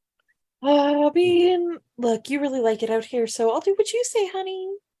 I mean, look, you really like it out here, so I'll do what you say, honey.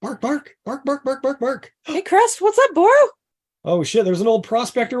 Bark, bark, bark, bark, bark, bark, bark. Hey, Crust, what's up, bro? Oh shit, there's an old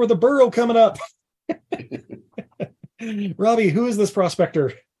prospector with a burrow coming up. Robbie, who is this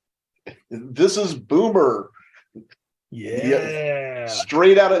prospector? This is Boomer. Yeah.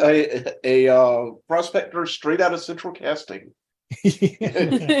 Straight out of a prospector straight out of Central Casting. He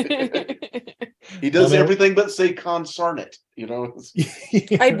does everything but say consarnate,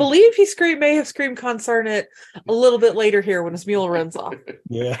 I believe he may have screamed consarnate a little bit later here when his mule runs off.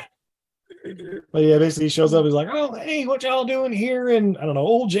 Yeah. But yeah, basically he shows up, he's like, oh, hey, what y'all doing here? And I don't know,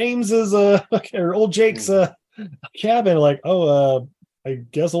 old James's or old Jake's cabin. Like, oh, I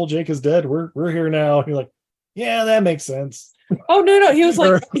guess old Jake is dead. We're here now. And you're like, yeah, that makes sense. Oh no, he was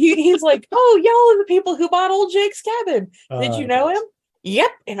like he's like, oh, y'all are the people who bought old Jake's cabin. Did you know him?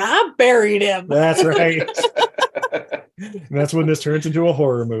 Yep, and I buried him. That's right. And that's when this turns into a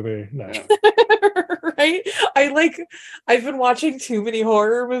horror movie. No. Right? I've been watching too many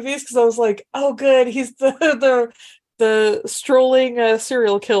horror movies because I was like, oh good, he's the strolling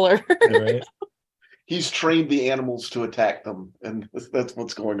serial killer. Right. He's trained the animals to attack them, and that's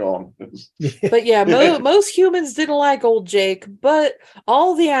what's going on. But yeah, most humans didn't like old Jake, but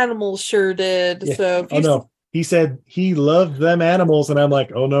all the animals sure did. Yeah. So oh no, he said he loved them animals, and I'm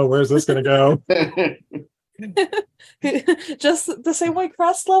like, oh no, where's this gonna go? Just the same way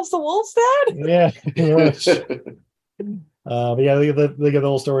Crust loves the wolves, Dad. Yeah. But yeah, they get the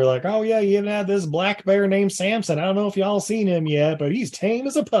whole story like, oh yeah, you had this black bear named Samson. I don't know if y'all seen him yet, but he's tame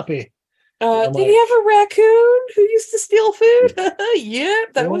as a puppy. Did he have a raccoon who used to steal food?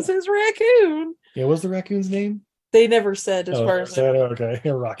 Yep, that was his raccoon. Yeah, what's the raccoon's name? They never said, as far as okay.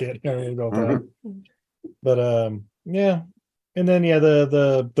 Rocket. We'll go with that. But yeah. And then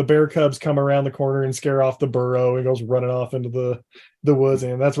the bear cubs come around the corner and scare off the burrow and goes running off into the woods,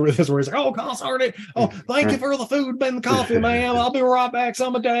 and that's where he's like, oh, darn it. Oh, thank you for the food and the coffee, ma'am. I'll be right back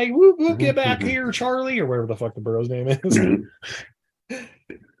some day. Whoop, whoop, get back here, Charlie, or whatever the fuck the burrow's name is.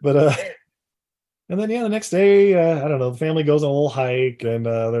 But and then the next day, I don't know, the family goes on a little hike, and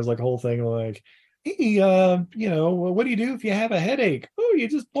there's like a whole thing like, hey, what do you do if you have a headache? Oh, you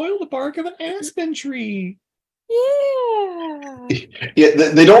just boil the bark of an aspen tree. Yeah.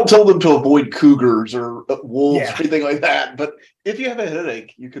 Yeah, they don't tell them to avoid cougars or wolves Yeah. or anything like that. But if you have a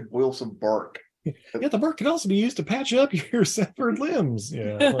headache, you could boil some bark. Yeah, the bark can also be used to patch up your severed limbs.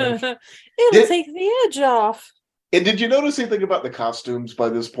 Yeah. Like, It'll take the edge off. And did you notice anything about the costumes by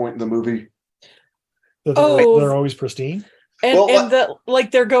this point in the movie? that Oh. they're always pristine. And Well, and the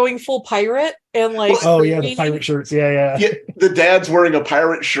like they're going full pirate and like Oh yeah, the screaming. pirate shirts. Yeah. Yeah, the dad's wearing a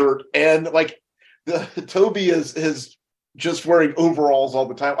pirate shirt, and like the Toby is just wearing overalls all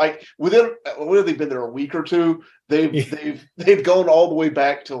the time. Like within what have they been there, a week or two? They've gone all the way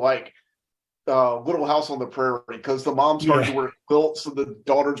back to like Little House on the Prairie, because the mom started to wear quilts and the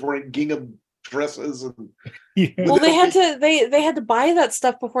daughter's wearing gingham dresses. And Well, they had to buy that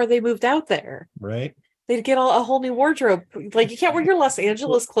stuff before they moved out there. Right. They'd get a whole new wardrobe. Like you can't wear your Los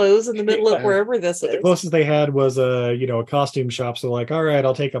Angeles clothes in the middle of wherever this The is. closest they had was a costume shop. So like, all right,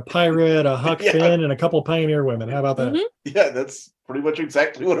 I'll take a pirate, a Huck Finn, and a couple Pioneer women. How about that? Yeah, that's pretty much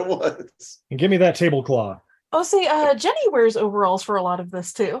exactly what it was. And give me that tablecloth. Oh, see, Jenny wears overalls for a lot of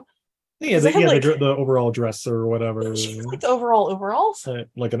this too. Yeah, They had, the overall dress or whatever. She had, like the overalls.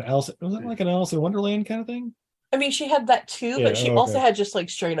 Like an Alice, was it like an Alice in Wonderland kind of thing? I mean, she had that too, Yeah, but she also had just like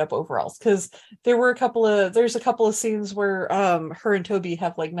straight up overalls, because there's a couple of scenes where her and Toby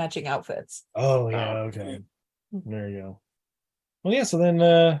have like matching outfits. Oh yeah, okay. There you go. Well, yeah. So then,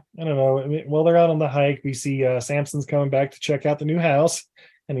 I don't know. I mean, while they're out on the hike, we see Samson's coming back to check out the new house,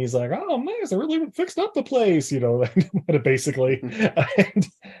 and he's like, "Oh, nice! I really fixed up the place," basically.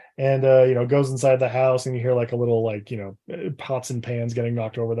 and goes inside the house, and you hear like a little pots and pans getting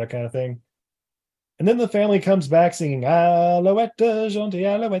knocked over, that kind of thing. And then the family comes back singing Alouette, Gentil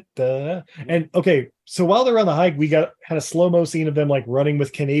Alouette. And okay, so while they're on the hike, we had a slow-mo scene of them like running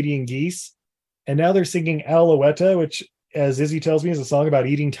with Canadian geese. And now they're singing Alouette, which, as Izzy tells me, is a song about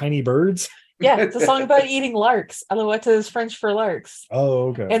eating tiny birds. Yeah, it's a song about eating larks. Alouette is French for larks. Oh,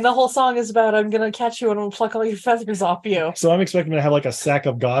 okay. And the whole song is about, I'm going to catch you and I'm going to pluck all your feathers off you. So I'm expecting to have like a sack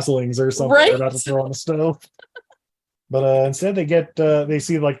of goslings or something Right? they're about to throw on the stove. But instead they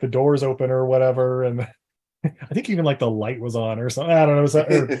see like the doors open or whatever, and I think even like the light was on or something. I don't know,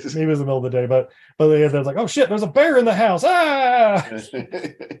 or maybe it was the middle of the day, but they're like, oh shit, there's a bear in the house! Ah!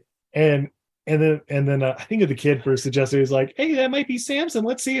 and then I think the kid first suggested, he's like, hey, that might be Samson.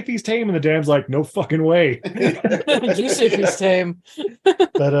 Let's see if he's tame. And the dad's like, no fucking way. You see if he's tame.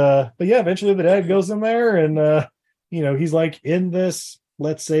 But yeah, eventually the dad goes in there, and he's like in this,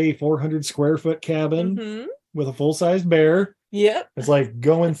 let's say 400 square foot cabin. Mm-hmm. With a full-sized bear. Yep. It's like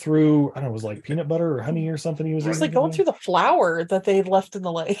going through, I don't know, it was like peanut butter or honey or something he was It's eating. like going through the flour that they'd left in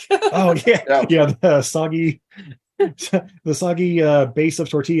the lake. Oh yeah. The soggy base of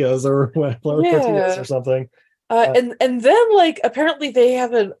tortillas or flour tortillas or something. And then like apparently they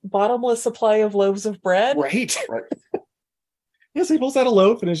have a bottomless supply of loaves of bread. Right. Yes, he pulls out a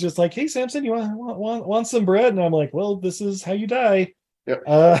loaf and is just like, hey Samson, you want some bread? And I'm like, well, this is how you die. Yep.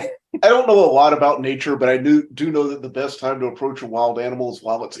 I don't know a lot about nature, but I do know that the best time to approach a wild animal is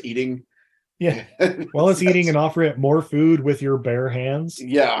while it's eating. Yeah. While it's eating, and offer it more food with your bare hands.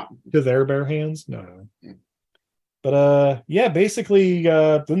 Yeah. To their bare hands. No. But yeah, basically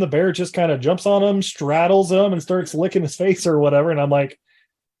then the bear just kind of jumps on him, straddles him, and starts licking his face or whatever. And I'm like,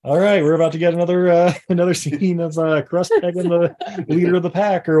 all right, we're about to get another scene of Crust pegging the leader of the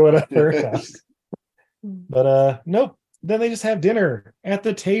pack or whatever. But nope. Then they just have dinner at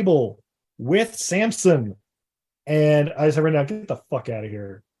the table with Samson. And I just have right now, get the fuck out of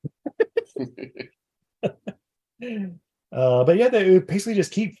here. But yeah, they basically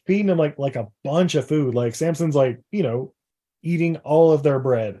just keep feeding them like a bunch of food. Like Samson's like, eating all of their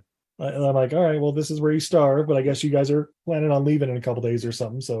bread. And I'm like, all right, well, this is where you starve, but I guess you guys are planning on leaving in a couple days or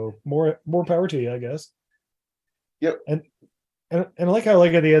something. So more power to you, I guess. Yep. And I like how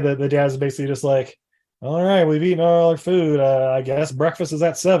at the end the dad's basically just like, all right, we've eaten all our food. I guess breakfast is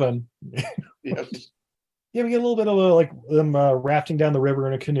at 7. Yep. Yeah, we get a little bit of them rafting down the river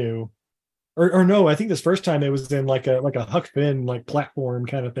in a canoe. Or no, I think this first time it was in like a Huck Finn platform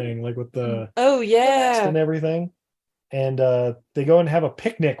kind of thing, like with the yeah and everything. And they go and have a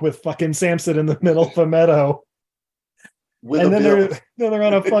picnic with fucking Samson in the middle of a meadow. And then they're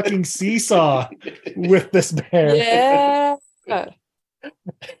on a fucking seesaw with this bear. Yeah.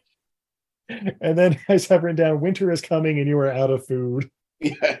 And then I have written down, winter is coming and you are out of food.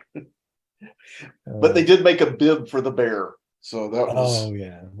 Yeah. But they did make a bib for the bear. So that was. Oh,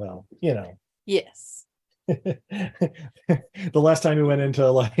 yeah. Well, Yes. The last time he went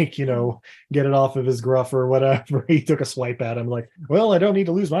into get it off of his gruff or whatever, he took a swipe at him like, well, I don't need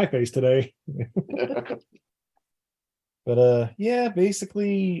to lose my face today. But yeah,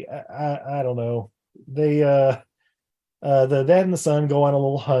 basically, I don't know. they the dad and the son go on a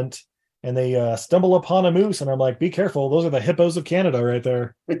little hunt, and they stumble upon a moose, and I'm like, be careful, those are the hippos of Canada right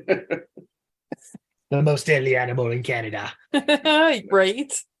there. The most deadly animal in Canada.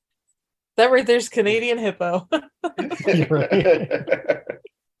 Right. That right there's Canadian hippo. You're right.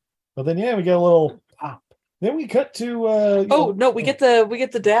 But then we get a little pop. Then we cut to we get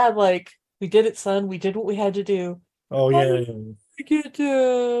the dad like, we did it, son. We did what we had to do. Oh yeah. We get it,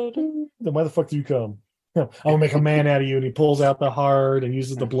 Dad. Then why the fuck do you come? I'm gonna make a man out of you, and he pulls out the heart and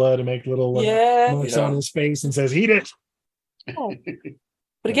uses the blood to make little marks on his face and says, "Eat it." Oh.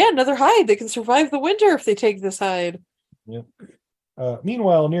 But again, another hide. They can survive the winter if they take this hide. Yep.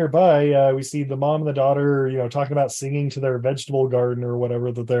 Meanwhile, nearby, we see the mom and the daughter, talking about singing to their vegetable garden or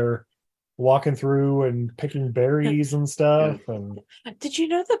whatever that they're walking through and picking berries and stuff. And did you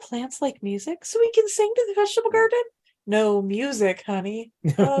know that plants like music, so we can sing to the vegetable garden? No music, honey.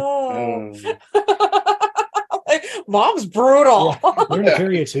 Oh. Mom's brutal. Yeah, learn to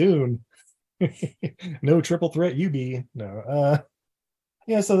carry a tune. No triple threat, you be. No.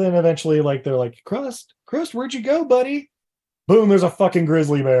 So then eventually, they're like, Crust, where'd you go, buddy? Boom, there's a fucking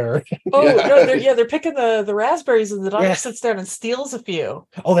grizzly bear. Oh, no, they're picking the raspberries, and the daughter sits down and steals a few.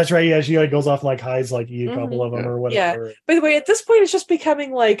 Oh, that's right. Yeah, she goes off and hides eat a couple of them or whatever. Yeah. By the way, at this point, it's just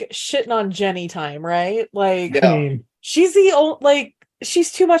becoming shitting on Jenny time, right? I mean, she's the old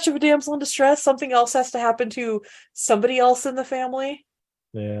she's too much of a damsel in distress. Something else has to happen to somebody else in the family.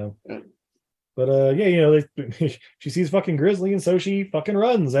 Yeah. But she sees fucking grizzly, and so she fucking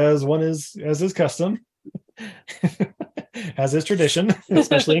runs, as is custom. As is tradition,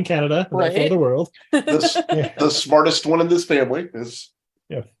 especially in Canada, right? For the world. The smartest one in this family is.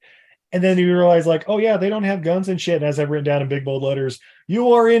 Yeah. And then you realize, they don't have guns and shit. And as I've written down in big bold letters,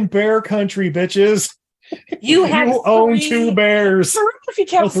 you are in bear country, bitches. You own 2 bears. 3 if you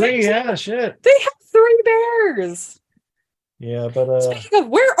count 3, yeah, shit. They have 3 bears. Yeah, but speaking of,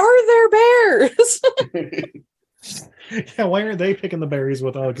 where are their bears? Yeah, why aren't they picking the berries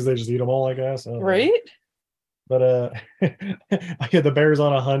with because they just eat them all, I guess. Right. But I had the bears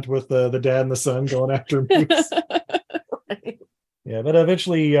on a hunt with the dad and the son going after moose. Right. Yeah, but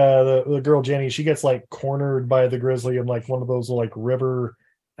eventually the girl Jenny, she gets cornered by the grizzly in one of those river,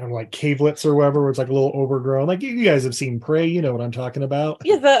 I don't know, cavelets or whatever, where it's a little overgrown. You guys have seen Prey, you know what I'm talking about.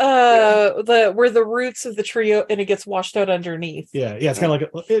 Yeah, the where the roots of the tree and it gets washed out underneath. Yeah, it's kind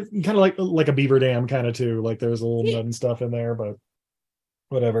of like a beaver dam kind of too. There's a little mud and stuff in there, but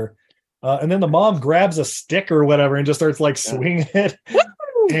whatever. And then the mom grabs a stick or whatever and just starts swinging it.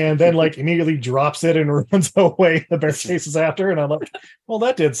 And then immediately drops it and runs away. The bear chases after, and I'm like, well,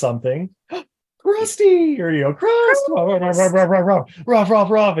 that did something. Krusty, or Crust,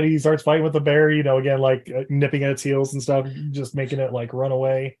 ruff, and he starts fighting with the bear, again, nipping at its heels and stuff, just making it run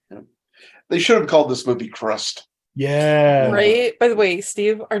away. They should have called this movie Crust. Yeah. Right. By the way,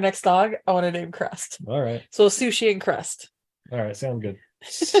 Steve, our next dog, I want to name Crust. All right. So Sushi and Crust. All right, sound good.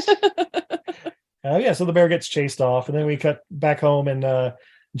 So the bear gets chased off, and then we cut back home, and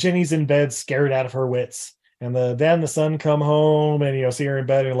Jenny's in bed, scared out of her wits. And the dad and the son come home, and see her in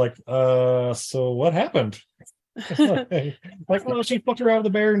bed, and so what happened? Well, she fucked around with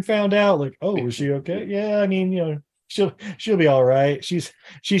the bear and found out. Oh, is she okay? Yeah, I mean, she'll be all right. She's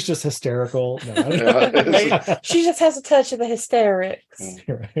just hysterical. No. She just has a touch of the hysterics.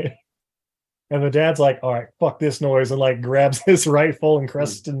 Right. And the dad's like, all right, fuck this noise, and grabs his rifle, and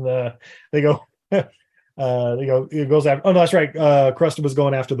Crust and they go. It goes after. Oh no, that's right. Crust was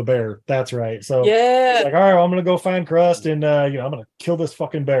going after the bear. That's right. So yeah, all right, well, I'm gonna go find Crust, and I'm gonna kill this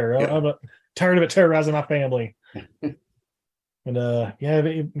fucking bear. I'm tired of it terrorizing my family. And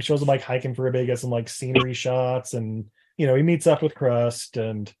it shows him hiking for a bit, get some scenery shots, and he meets up with Crust,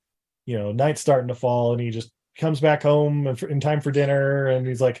 and night's starting to fall, and he just comes back home in time for dinner, and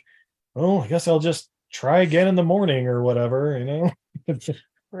he's like, oh, I guess I'll just try again in the morning or whatever,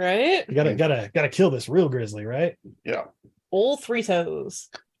 Right? You gotta kill this real grizzly, right? Yeah. Old Three Toes.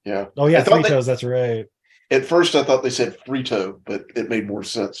 Yeah. Oh yeah, Three Toes, that's right. At first I thought they said Frito, but it made more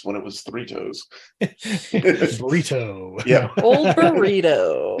sense when it was Three Toes. Burrito. Yeah. Old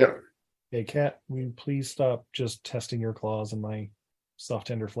burrito. Yeah. Hey Kat, will you please stop just testing your claws in my soft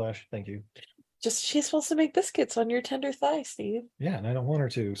tender flesh? Thank you. She's supposed to make biscuits on your tender thigh, Steve. Yeah, and I don't want her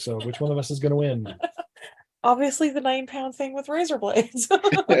to. So which one of us is gonna win? Obviously the 9-pound thing with razor blades.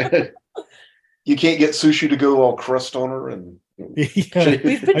 You can't get Sushi to go all crust on her, and yeah.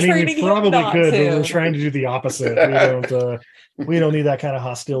 We've been training we probably him not could, to. but we're trying to do the opposite. We don't need that kind of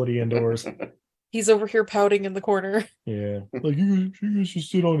hostility indoors. He's over here pouting in the corner. Yeah. Like, you guys should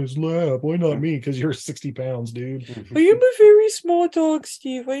sit on his lap. Why not me? Because you're 60 pounds, dude. I am a very small dog,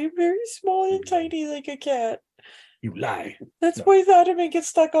 Steve. I am very small and tiny like a cat. You lie. That's why the ottoman gets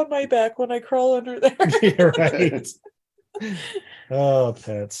stuck on my back when I crawl under there. Yeah, right. Oh,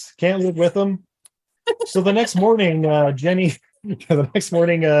 pets. Can't live with them. So the next morning, Jenny,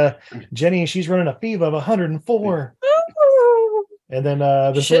 she's running a fever of 104. And then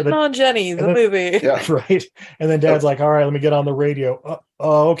Shitting on Jenny, the movie. Yeah. Right. And then Dad's like, all right, let me get on the radio.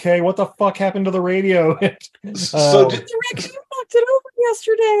 Okay, what the fuck happened to the radio? So The raccoon knocked it over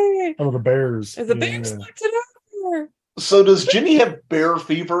yesterday. the Bears. The Bears knocked it over. So does Jenny have bear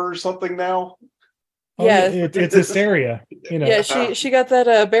fever or something now? Oh, Yeah. it's hysteria. You know. Yeah, she got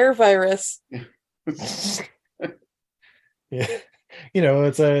that bear virus. Yeah. You know,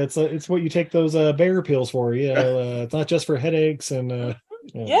 it's what you take those bear pills for. You know, it's not just for headaches and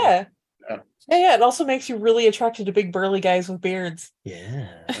Yeah. It also makes you really attracted to big burly guys with beards. Yeah.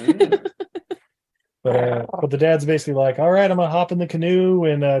 But the dad's basically like, all right, I'm gonna hop in the canoe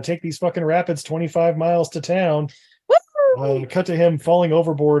and take these fucking rapids 25 miles to town. Cut to him falling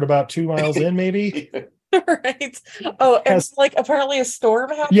overboard about 2 miles in, maybe. Right. Oh, and like apparently a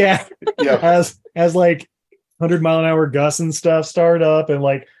storm happened. Yeah. Yeah. As like 100-mile-an-hour gusts and stuff start up, and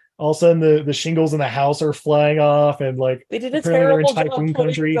like all of a sudden the shingles in the house are flying off, and like They did a apparently they're in terrible job typhoon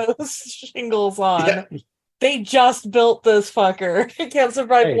putting country. those shingles on. Yeah. They just built this fucker. It can't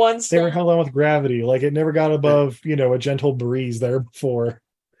survive Hey, one they were storm. held on with gravity. Like it never got above, a gentle breeze there before.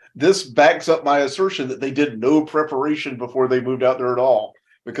 This backs up my assertion that they did no preparation before they moved out there at all,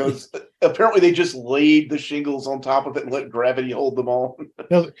 because apparently they just laid the shingles on top of it and let gravity hold them all.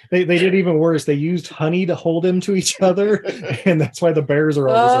 No, they did even worse. They used honey to hold them to each other, and that's why the bears are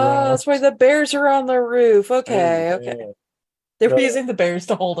always around. That's why the bears are on the roof. Okay. Yeah. They were using the bears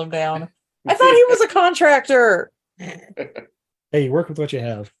to hold him down. I thought he was a contractor. Hey, you work with what you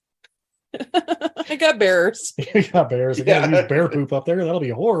have. I got bears. You got bears. I gotta use bear poop up there. That'll be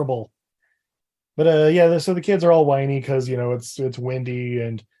horrible. But so the kids are all whiny because it's windy,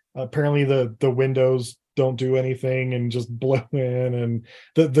 and apparently the windows don't do anything and just blow in, and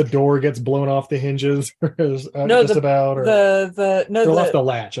the door gets blown off the hinges. They'll off the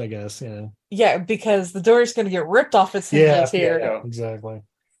latch, I guess. Yeah, because the door is going to get ripped off its hinges here. Yeah, exactly.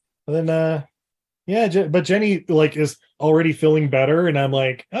 And then but Jenny like is already feeling better, and I'm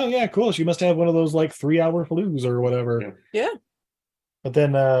like, oh yeah, cool. She must have one of those like 3-hour flus or whatever. Yeah. But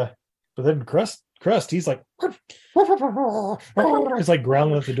then Crust, he's like, he's like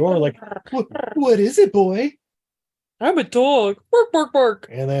growling at the door, like, what is it, boy? I'm a dog. Bark, bark, bark.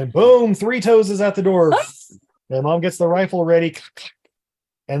 And then boom, Three Toes is at the door. And Mom gets the rifle ready,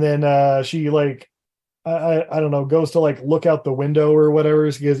 and then she like, I don't know, goes to like look out the window or whatever.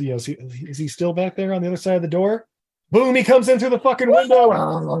 Because is he still back there on the other side of the door? Boom, he comes in through the fucking window.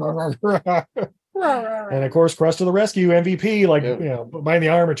 And of course, Crust to the rescue, MVP, like behind the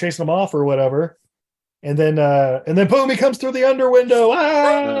arm or chasing him off or whatever. And then boom, he comes through the under window.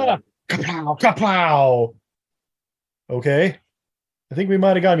 Kapow, kapow. Okay. I think we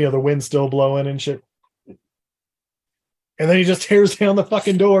might have gotten the wind still blowing and shit. And then he just tears down the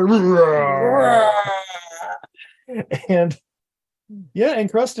fucking door. And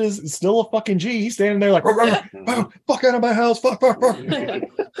Crust is still a fucking G. He's standing there like, fuck out of my house, fuck.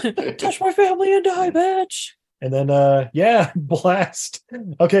 Touch my family and die, bitch. And then, blast.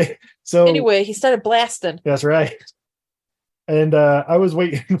 Okay, so anyway, he started blasting. That's right. And I was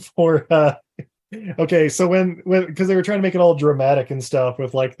waiting for. Okay, so when because they were trying to make it all dramatic and stuff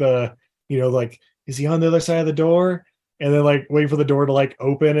with like the like, is he on the other side of the door? And then like wait for the door to like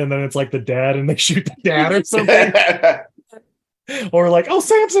open, and then it's like the dad, and they shoot the dad or something. Or like, oh,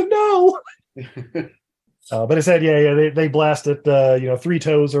 Samson, no. But it said, they blast it, Three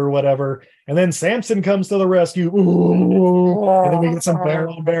Toes or whatever, and then Samson comes to the rescue. Ooh, and then we get some bear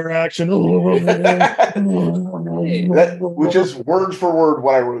on bear action. Which is word for word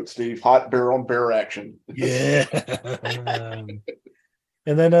what I wrote, Steve. Hot bear on bear action. Yeah.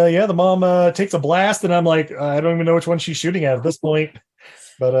 And then the mom takes a blast, and I'm like, I don't even know which one she's shooting at this point.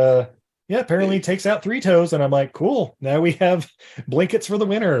 But apparently takes out Three Toes, and I'm like, cool. Now we have blankets for the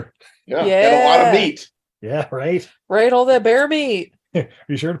winter. Yeah. And a lot of meat. Yeah, right. Right, all that bear meat.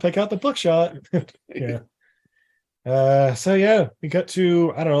 Be sure to pick out the buckshot. Yeah. We got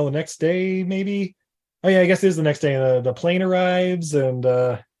to, I don't know, the next day maybe. Oh yeah, I guess it is the next day. The plane arrives, and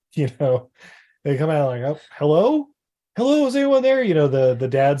they come out like, oh, hello, is anyone there? The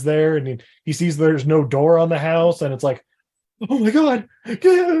dad's there, and he sees there's no door on the house, and it's like, oh my god,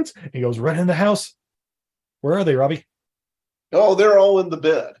 kids! He goes right in the house. Where are they, Robbie? Oh, they're all in the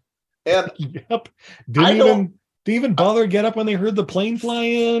bed. And Yep. I don't- Didn't even bother to get up when they heard the plane fly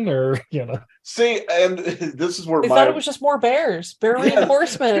in, or see, and this is where They thought it was just more bears, bear Yeah.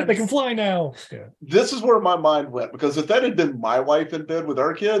 reinforcements. they can fly now. Yeah. this is where my mind went, because if that had been my wife in bed with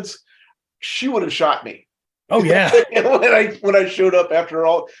our kids, she would have shot me. Oh yeah. And when I showed up after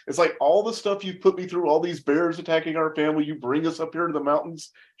all, it's like all the stuff you put me through, all these bears attacking our family, you bring us up here to the mountains,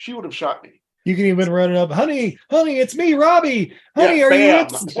 she would have shot me. You can even run it up, honey, it's me, Robbie. Honey, Yeah, are you bam. in?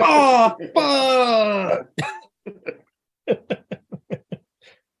 Oh,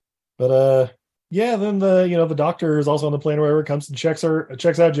 but yeah, then the doctor is also on the plane or whatever, comes and checks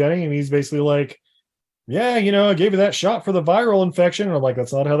out Jenny, and he's basically like, yeah, I gave you that shot for the viral infection. And I'm like,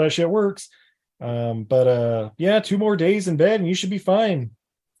 that's not how that shit works. But yeah, 2 more days in bed and you should be fine.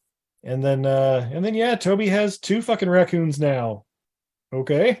 And then yeah, Toby has 2 fucking raccoons now.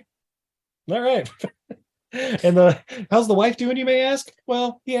 Okay. All right. And how's the wife doing, you may ask?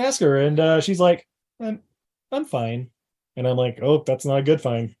 Well, he asked her, and she's like, I'm fine. And I'm like, oh, that's not a good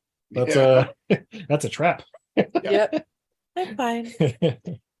fine. That's that's a trap. Yep. I'm fine.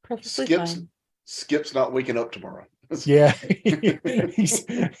 Perfectly fine. Skip's not waking up tomorrow. Yeah.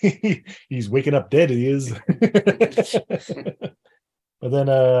 he's waking up dead, he is. But then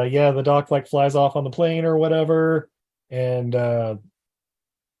yeah, the doc like flies off on the plane or whatever, and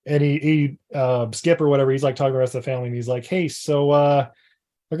he Skip or whatever, he's like talking to the rest of the family, and he's like, hey, so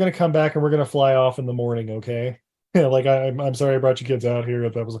they're gonna come back and we're gonna fly off in the morning, okay? Like, I'm sorry I brought you kids out here.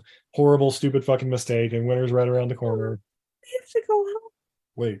 That was a horrible, stupid fucking mistake, and winter's right around the corner. We have to go home.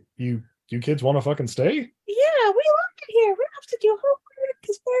 Wait, you kids want to fucking stay? Yeah, we like it here. We have to do homework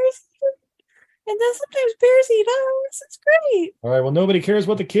because bears eat. And then sometimes bears eat us. It's great. All right, well, nobody cares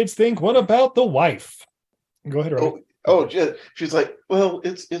what the kids think. What about the wife? Go ahead, Robbie. Oh, she's like, well,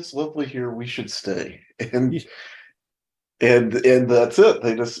 it's lovely here. We should stay. And that's it.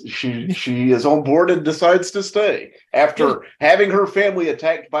 They just she is on board and decides to stay after having her family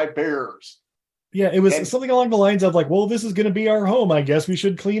attacked by bears. Yeah, it was something along the lines of like, well, this is going to be our home. I guess we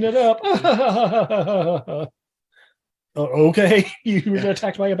should clean it up. Okay, you were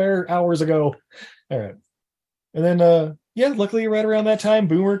attacked by a bear hours ago. All right. And then, yeah, luckily right around that time,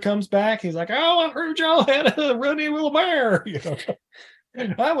 Boomer comes back. He's like, oh, I heard y'all had a run-in with a bear.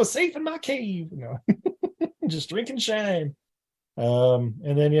 I was safe in my cave. Just drinking shine.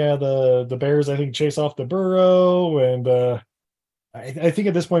 And then, yeah, the bears, I think, chase off the burrow, and I think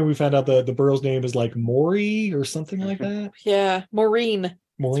at this point we found out the burrow's name is like Maury or something like that. Yeah, Maureen. That's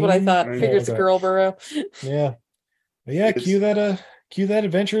Maureen? what I thought. Figured it's a Okay. girl burrow. Yeah. But yeah, cue that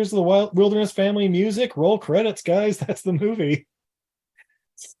Adventures of the Wilderness Family music. Roll credits, guys. That's the movie.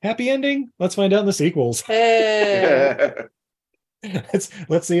 Happy ending? Let's find out in the sequels. Hey.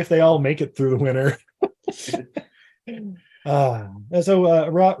 Let's see if they all make it through the winter. So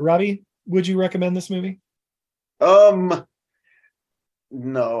Robbie, would you recommend this movie?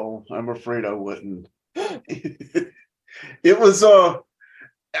 No, I'm afraid I wouldn't. It was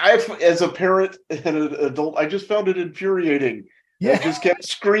as a parent and an adult, I just found it infuriating. Yeah. I just kept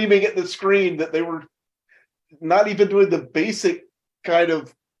screaming at the screen that they were not even doing the basic kind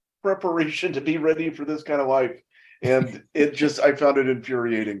of preparation to be ready for this kind of life. And I found it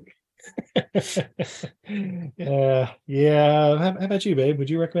infuriating. Yeah. How about you, babe? Would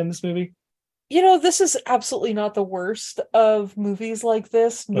you recommend this movie? This is absolutely not the worst of movies like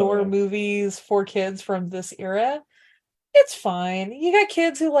this, nor movies for kids from this era. It's fine. You got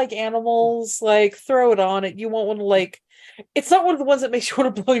kids who like animals, like throw it on it. You won't want to like. It's not one of the ones that makes you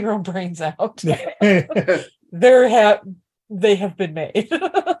want to blow your own brains out. They have been made.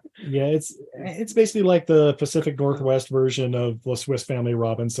 Yeah, it's basically like the Pacific Northwest version of the Swiss Family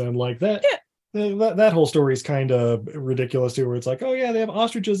Robinson, like that. Yeah. That whole story is kind of ridiculous too, where it's like, oh yeah, they have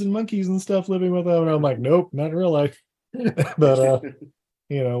ostriches and monkeys and stuff living with them, and I'm like, nope, not in real life. But whatever.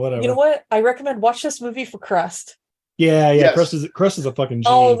 You know what? I recommend watch this movie for Crust. Yeah. Yes. Crust is a fucking G.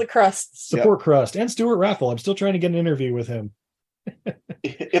 All the crusts. Support Crust and Stuart Raffle. I'm still trying to get an interview with him.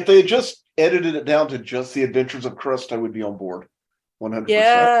 If they had just edited it down to just the Adventures of Crust, I would be on board. 100%.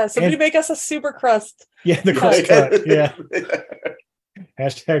 Yeah, somebody make us a super crust. Yeah, the crust cut. Yeah.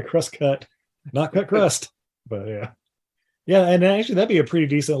 Hashtag crust cut. Not cut crust. But yeah. Yeah, and actually that'd be a pretty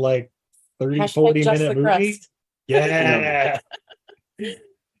decent like 30-40 minute movie. Crust. Yeah.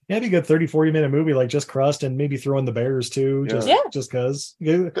 Yeah, it'd be a good 30-40 minute movie, like just Crust and maybe throw in the bears too, just because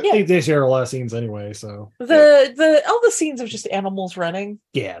they share a lot of scenes anyway. So all the scenes of just animals running.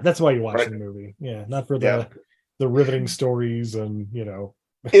 Yeah, that's why you watch the movie. Yeah, not for the riveting stories and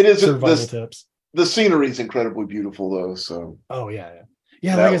it is survival tips. The scenery is incredibly beautiful though. So like I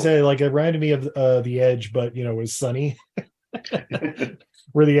said, like it reminded me of The Edge, but it was sunny.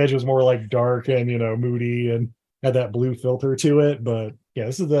 where the edge was more like dark and moody and had that blue filter to it. But yeah,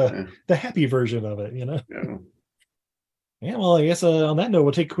 this is the happy version of it. Yeah, well, I guess on that note,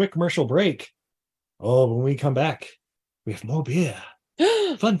 we'll take a quick commercial break. Oh, when we come back, we have more beer,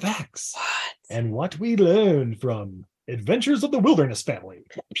 fun facts, and what we learned from Adventures of the Wilderness Family.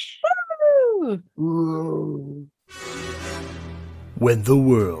 When the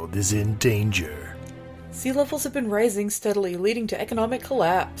world is in danger. Sea levels have been rising steadily, leading to economic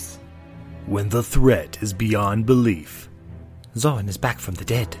collapse. When the threat is beyond belief. Zoran is back from the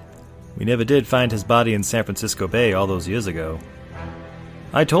dead. We never did find his body in San Francisco Bay all those years ago.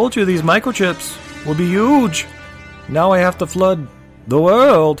 I told you these microchips will be huge. Now I have to flood the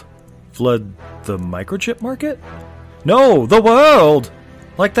world. Flood the microchip market? No, the world!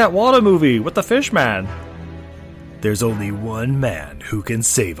 Like that water movie with the fish man. There's only one man who can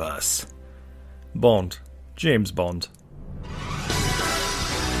save us. Bond. James Bond.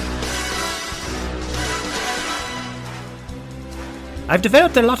 I've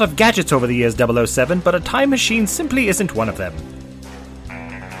developed a lot of gadgets over the years, 007, but a time machine simply isn't one of them.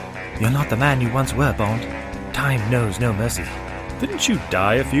 You're not the man you once were, Bond. Time knows no mercy. Didn't you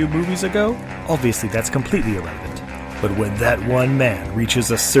die a few movies ago? Obviously, that's completely irrelevant. But when that one man reaches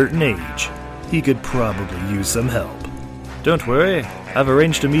a certain age, he could probably use some help. Don't worry, I've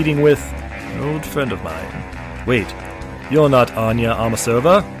arranged a meeting with an old friend of mine. Wait, you're not Anya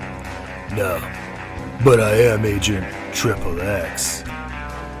Amasova? No, but I am Agent XXX.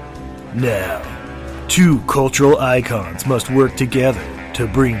 Now, two cultural icons must work together to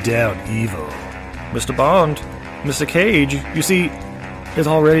bring down evil. Mr. Bond, Mr. Cage, you see, it's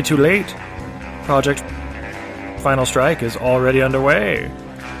already too late. Project Final Strike is already underway.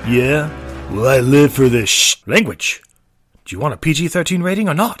 Yeah? Well, I live for this language. Do you want a PG-13 rating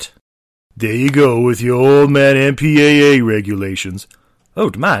or not? There you go with your old man MPAA regulations.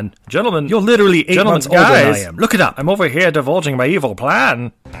 Old man? Gentlemen, you're literally 8 months older than I am. Look it up. I'm over here divulging my evil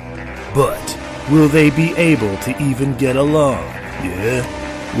plan. But will they be able to even get along? Yeah?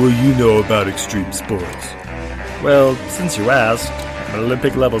 Well, you know about extreme sports. Well, since you asked, I'm an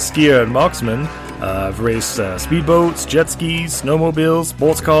Olympic-level skier and marksman. I've raced speedboats, jet skis, snowmobiles,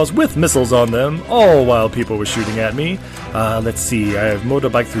 sports cars with missiles on them, all while people were shooting at me. Let's see, I have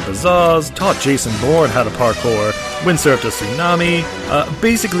motorbiked through bazaars, taught Jason Bourne how to parkour, windsurfed a tsunami,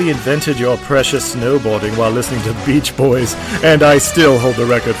 basically invented your precious snowboarding while listening to the Beach Boys, and I still hold the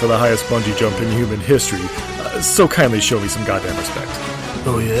record for the highest bungee jump in human history. So kindly show me some goddamn respect.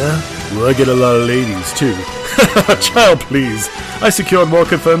 Oh yeah? Well, I get a lot of ladies, too. Child, please. I secured more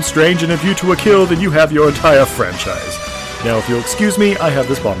confirmed strange and if you two were killed, then you have your entire franchise. Now, if you'll excuse me, I have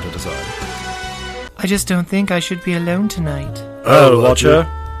this bomb to design. I just don't think I should be alone tonight. I'll watch her.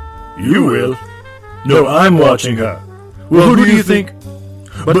 You will. No, I'm watching her. Well, who do you think?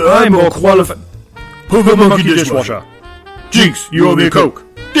 But I'm more qualified. Poopa Monkey Dishwasher. Jinx, you owe me a Coke.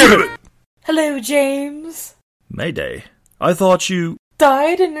 Damn it! Hello, James. Mayday. I thought you...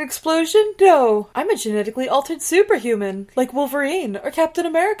 Died in an explosion? No, I'm a genetically altered superhuman, like Wolverine or Captain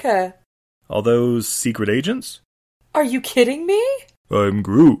America. Are those secret agents? Are you kidding me? I'm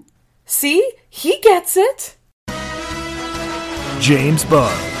Groot. See? He gets it. James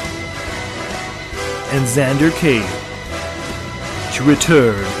Bond and Xander Cage to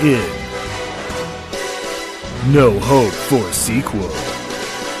return in No Hope for a Sequel.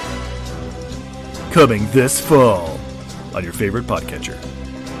 Coming this fall on your favorite podcatcher.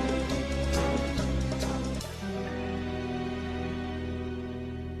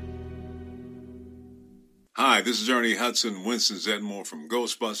 Hi, this is Ernie Hudson, Winston Zedmore from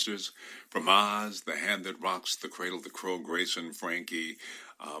Ghostbusters, from Oz, The Hand That Rocks the Cradle, The Crow, Grayson, Frankie,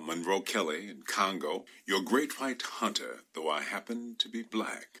 Monroe Kelly, and Congo, your great white hunter, though I happen to be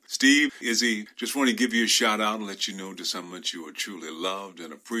black. Steve, Izzy, just want to give you a shout out and let you know just how much you are truly loved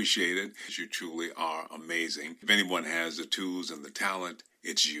and appreciated. You truly are amazing. If anyone has the tools and the talent,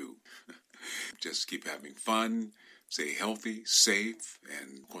 it's you. Just keep having fun, stay healthy, safe,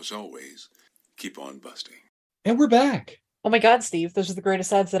 and of course always, keep on busting. And we're back. Oh my god, Steve, those are the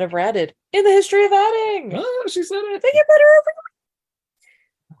greatest ads that I've added in the history of adding. Oh, she said it. They get better every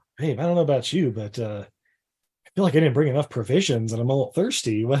Babe, I don't know about you, but I feel like I didn't bring enough provisions and I'm a little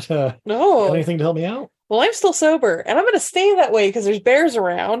thirsty. What, No. got anything to help me out? Well, I'm still sober, and I'm going to stay that way because there's bears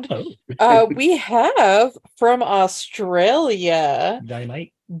around. Oh. We have from Australia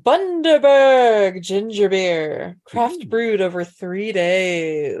Dynamite. Bundaberg ginger beer, craft brewed over 3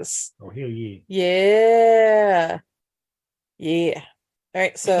 days. Oh, hell yeah. Yeah. Yeah. All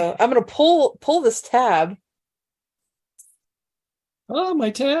right, so I'm going to pull this tab. Oh, my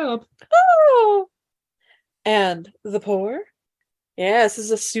tab. Oh. And the pour Yeah, this is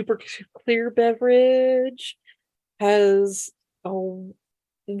a super clear beverage. Has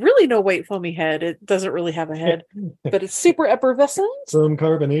really no white foamy head. It doesn't really have a head, but it's super effervescent. Some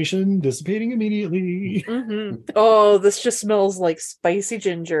carbonation dissipating immediately. Oh, this just smells like spicy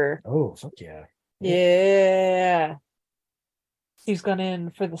ginger. Oh, fuck yeah. Yeah. Steve's gone in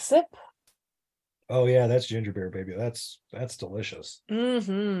for the sip. Oh yeah, that's ginger beer, baby. That's delicious.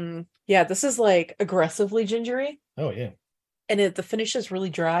 Yeah, this is like aggressively gingery. Oh yeah. And the finish is really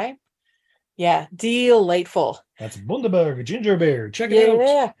dry. Yeah, delightful. That's Bundaberg ginger beer. Check it out.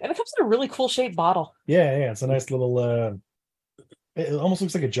 Yeah, and it comes in a really cool shaped bottle. Yeah, it's a nice little it almost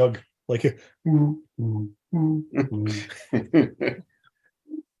looks like a jug. Like a yeah,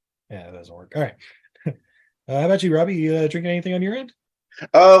 it doesn't work. All right. How about you, Robbie? You drinking anything on your end?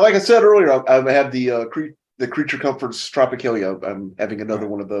 Like I said earlier, I have the Creature Comforts Tropicalia. I'm having another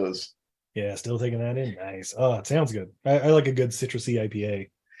one of those. Yeah, still taking that in. Nice. Oh, it sounds good. I like a good citrusy IPA.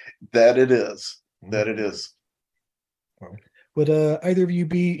 That it is. That it is. Would either of you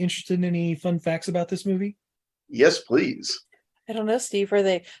be interested in any fun facts about this movie? Yes, please. I don't know, Steve. Are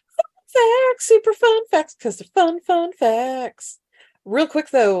they fun facts? Super fun facts? Because they're fun facts. Real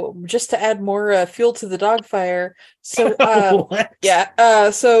quick though, just to add more fuel to the dog fire. So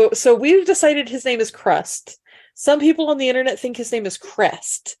so we've decided his name is Crust. Some people on the internet think his name is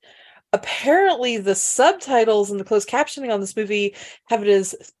Crest. Apparently the subtitles and the closed captioning on this movie have it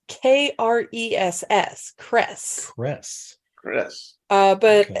as Kress, Cress. But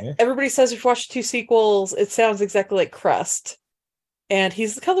Okay. everybody says if you watch the 2 sequels, it sounds exactly like Crust. And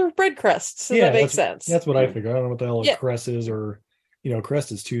he's the color of bread crust, so that makes sense. That's what I figured. I don't know what the hell Yeah. a crest is, or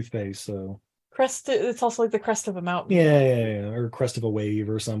crest is toothpaste, so Crest, it's also like the crest of a mountain. yeah, or crest of a wave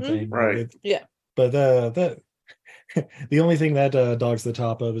or something. Right. Yeah. But the only thing that dog's the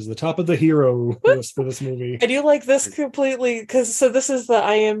top of is the top of the hero list for this movie. I do like this completely because this is the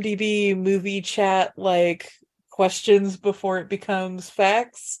IMDb movie chat like questions before it becomes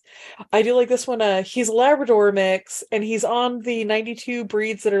facts. I do like this one. He's a Labrador mix and he's on the 92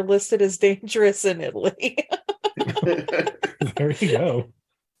 breeds that are listed as dangerous in Italy. There you go.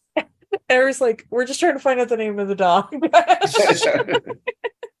 And I was like, we're just trying to find out the name of the dog.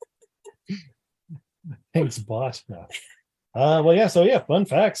 Thanks, boss. No. Well, yeah. So yeah, fun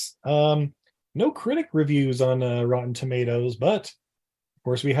facts. No critic reviews on Rotten Tomatoes, but of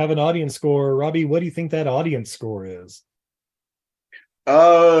course we have an audience score. Robbie, what do you think that audience score is?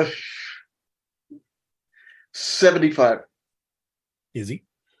 75. Izzy?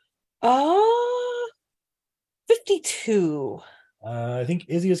 52. I think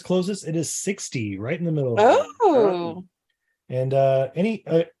Izzy is closest. It is 60, right in the middle. Oh. And I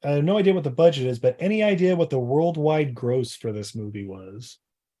have no idea what the budget is, but any idea what the worldwide gross for this movie was?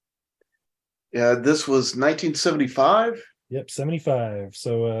 Yeah, this was 1975. Yep, 75.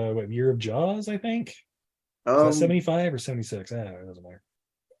 So what year of Jaws, I think? Is that 75 or 76? It doesn't matter.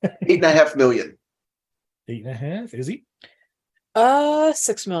 8.5 million. 8.5? Izzy?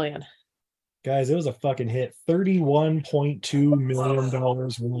 6 million. Guys, it was a fucking hit. $31.2 million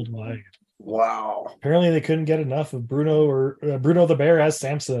worldwide. Wow. Apparently they couldn't get enough of Bruno the Bear as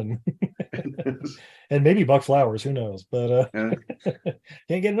Samson. And maybe Buck Flowers, who knows? But can't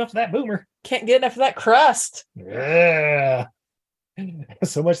get enough of that boomer. Can't get enough of that crust. Yeah.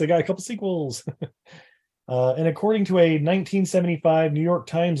 So much they got a couple sequels. And according to a 1975 New York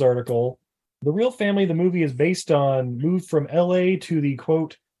Times article, the real family the movie is based on moved from LA to the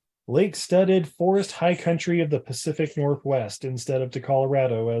quote lake-studded forest high country of the Pacific Northwest instead of to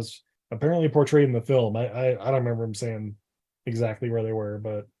Colorado, as apparently portrayed in the film. I don't remember him saying exactly where they were,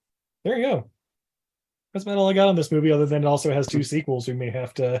 but there you go. That's about all I got on this movie, other than it also has 2 sequels we may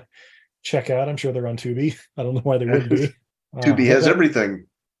have to check out. I'm sure they're on Tubi. I don't know why they wouldn't be. Tubi has everything.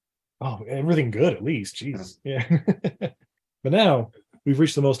 Oh, everything good, at least. Jeez. Yeah. But now we've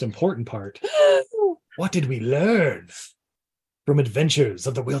reached the most important part. What did we learn from Adventures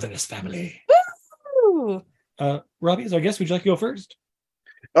of the Wilderness Family? Robbie, so I guess would you like to go first?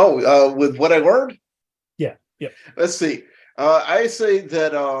 With what I learned? Yeah. Let's see. I say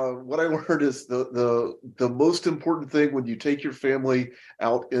that what I learned is the most important thing when you take your family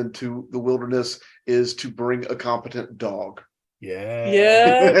out into the wilderness is to bring a competent dog.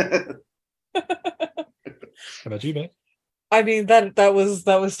 Yeah. How about you, man? I mean that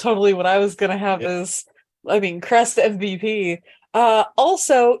was totally what I was gonna have is Crest MVP.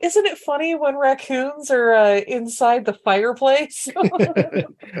 Also, isn't it funny when raccoons are inside the fireplace?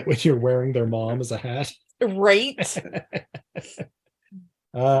 When you're wearing their mom as a hat. Right.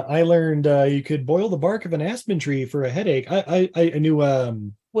 I learned you could boil the bark of an aspen tree for a headache. I knew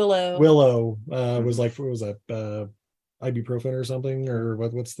Willow was like, what was that? ibuprofen or something, or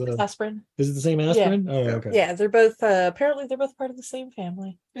what's the aspirin? Is it the same aspirin? Oh, okay. Yeah, they're both apparently they're both part of the same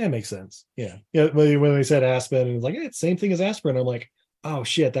family. Yeah, it makes sense. Yeah. When they said Aspen, and it's like, it's the same thing as aspirin. I'm like, oh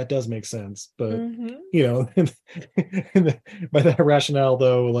shit, that does make sense. But you know, by that rationale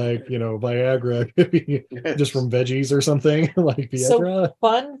though, like, you know, Viagra could be just from veggies or something like Viagra. So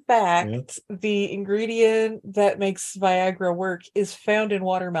fun fact, the ingredient that makes Viagra work is found in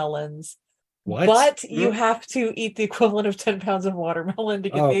watermelons. What? But you have to eat the equivalent of 10 pounds of watermelon to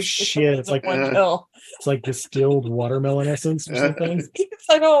get the shit. It's like one pill. It's like distilled watermelon essence or something.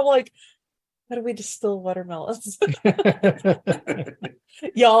 I know, I'm like, how do we distill watermelons?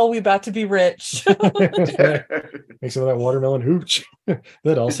 Y'all, we about to be rich. Make some of that watermelon hooch.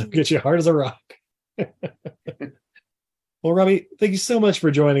 That also gets you hard as a rock. Well, Robbie, thank you so much for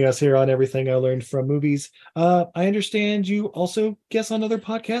joining us here on Everything I Learned from Movies. I understand you also guest on other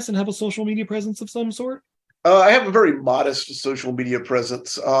podcasts and have a social media presence of some sort? I have a very modest social media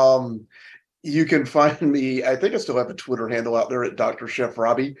presence. You can find me, I think I still have a Twitter handle out there at Dr. Chef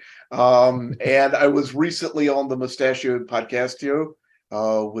Robbie. And I was recently on the Mustachio Podcastio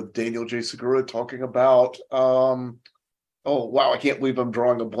with Daniel J. Segura talking about, oh, wow, I can't believe I'm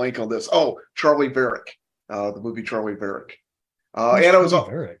drawing a blank on this. Oh, Charlie Varick. The movie Charlie Varick. And I was on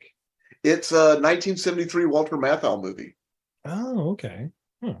Varick. It's a 1973 Walter Matthau movie. Oh, okay.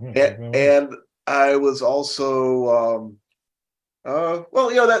 And I was also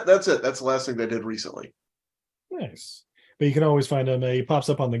well, you know, that's it. That's the last thing they did recently. Nice. But you can always find him. He pops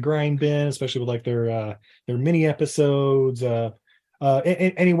up on the Grind Bin, especially with like their mini episodes.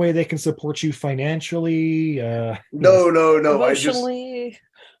 Any way they can support you financially? No. Emotionally.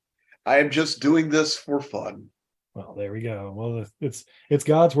 I am just doing this for fun. Well, there we go. Well, it's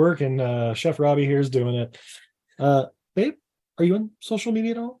God's work, and Chef Robbie here is doing it. Babe, are you on social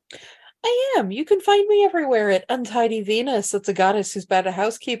media at all? I am. You can find me everywhere at Untidy Venus. That's a goddess who's bad at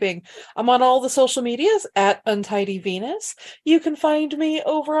housekeeping. I'm on all the social medias at Untidy Venus. You can find me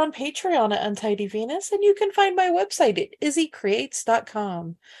over on Patreon at Untidy Venus, and you can find my website at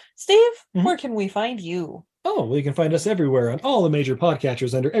izzycreates.com. Steve, where can we find you? Oh, well, you can find us everywhere on all the major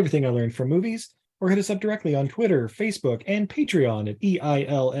podcatchers under Everything I Learned from Movies, or hit us up directly on Twitter, Facebook, and Patreon at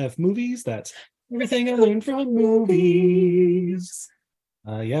EILF Movies. That's Everything I Learned from Movies.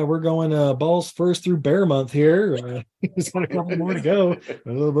 Yeah, we're going balls first through Bear Month here. Just got a couple more to go.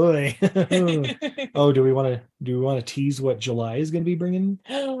 Oh boy. Oh, do we want to tease what July is going to be bringing?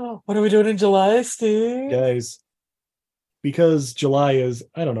 What are we doing in July, Steve? Guys, because July is,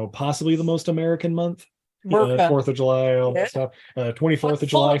 I don't know, possibly the most American month. 4th of July, all that stuff. 24th of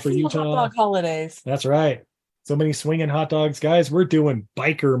July for Utah. Hot dog holidays. That's right. So many swinging hot dogs. Guys, we're doing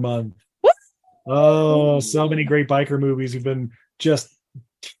Biker Month. Oh, so many great biker movies. We've been just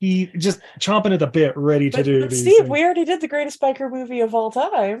chomping at the bit, ready to do these. Steve, we already did the greatest biker movie of all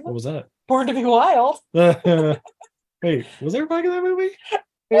time. What was that? Born to be Wild. Wait, was there a bike in that movie?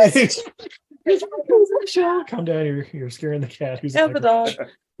 Calm down, you're scaring the cat. Who's the dog.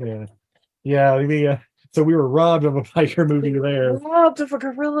 Yeah. So we were robbed of a biker movie there. Robbed of a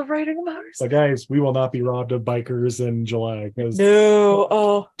gorilla riding a motorcycle. So guys, we will not be robbed of bikers in July.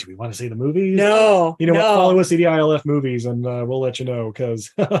 No. Do we want to say the movies? No. You know what? Follow us at EILF Movies, and we'll let you know,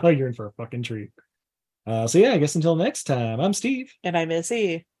 because you're in for a fucking treat. So yeah, I guess until next time, I'm Steve. And I'm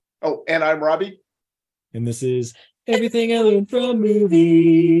Missy. Oh, and I'm Robbie. And this is Everything I Learned from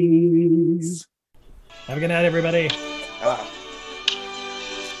Movies. Have a good night, everybody.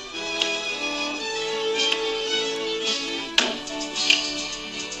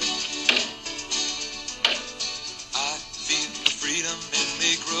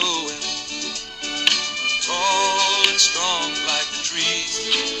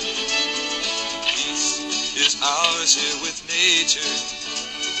 Ours here with nature.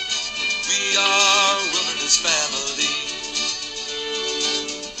 We are wilderness family.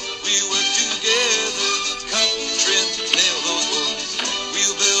 We work together, cut, trim, nail those woods.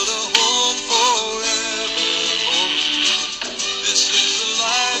 We'll build a home forevermore. This is a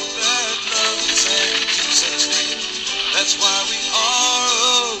life that loves and keeps us free. That's why we are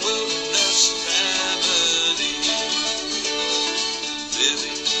a wilderness family.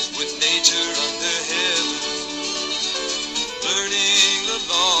 Living with nature under heaven, learning the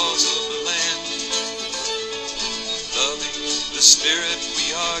laws of the land, loving the spirit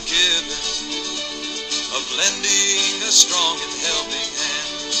we are given, of lending a strong and helping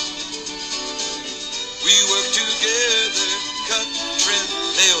hand. We work together, cut, trim,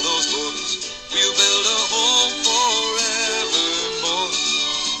 nail those boards. We'll build a home forevermore.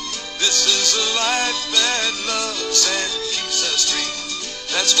 This is a life that loves and keeps us free.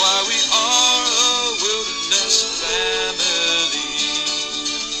 That's why we are a wilderness family.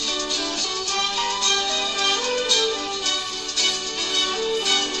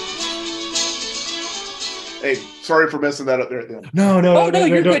 Hey, sorry for messing that up there at the end. No, Oh no,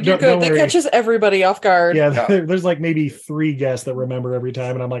 you're good. You're good. That worry. catches everybody off guard. Yeah, there's like maybe 3 guests that remember every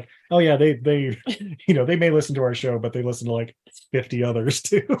time, and I'm like, oh yeah, they they may listen to our show, but they listen to like 50 others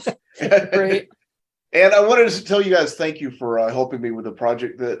too. Great. And I wanted to tell you guys thank you for helping me with the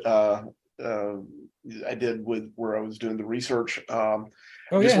project that I did with where I was doing the research.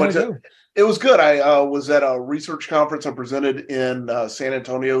 It was good. I was at a research conference I presented in San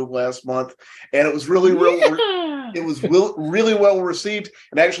Antonio last month, and it was really really well received.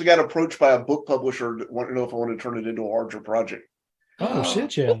 And I actually got approached by a book publisher that wanted to know if I wanted to turn it into a larger project. Oh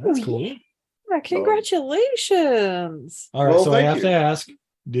shit, yeah, that's cool. Yeah, congratulations. All right, Well, so I thank have you. to ask,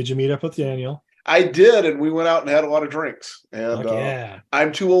 did you meet up with Daniel? I did, and we went out and had a lot of drinks. And Fuck yeah.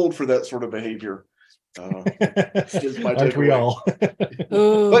 I'm too old for that sort of behavior. Is my Aren't we takeaway. all?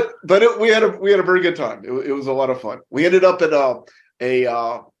 We had a very good time. It was a lot of fun. We ended up at a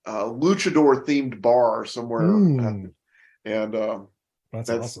luchador themed bar somewhere, and that's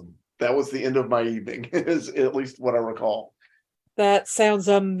awesome. That was the end of my evening, is at least what I recall. That sounds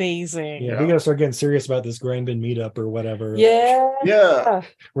amazing. Yeah, we gotta start getting serious about this grind bin meetup or whatever. Yeah.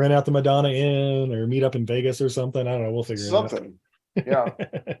 Rent out the Madonna Inn or meet up in Vegas or something. I don't know. We'll figure it out. Something. Yeah.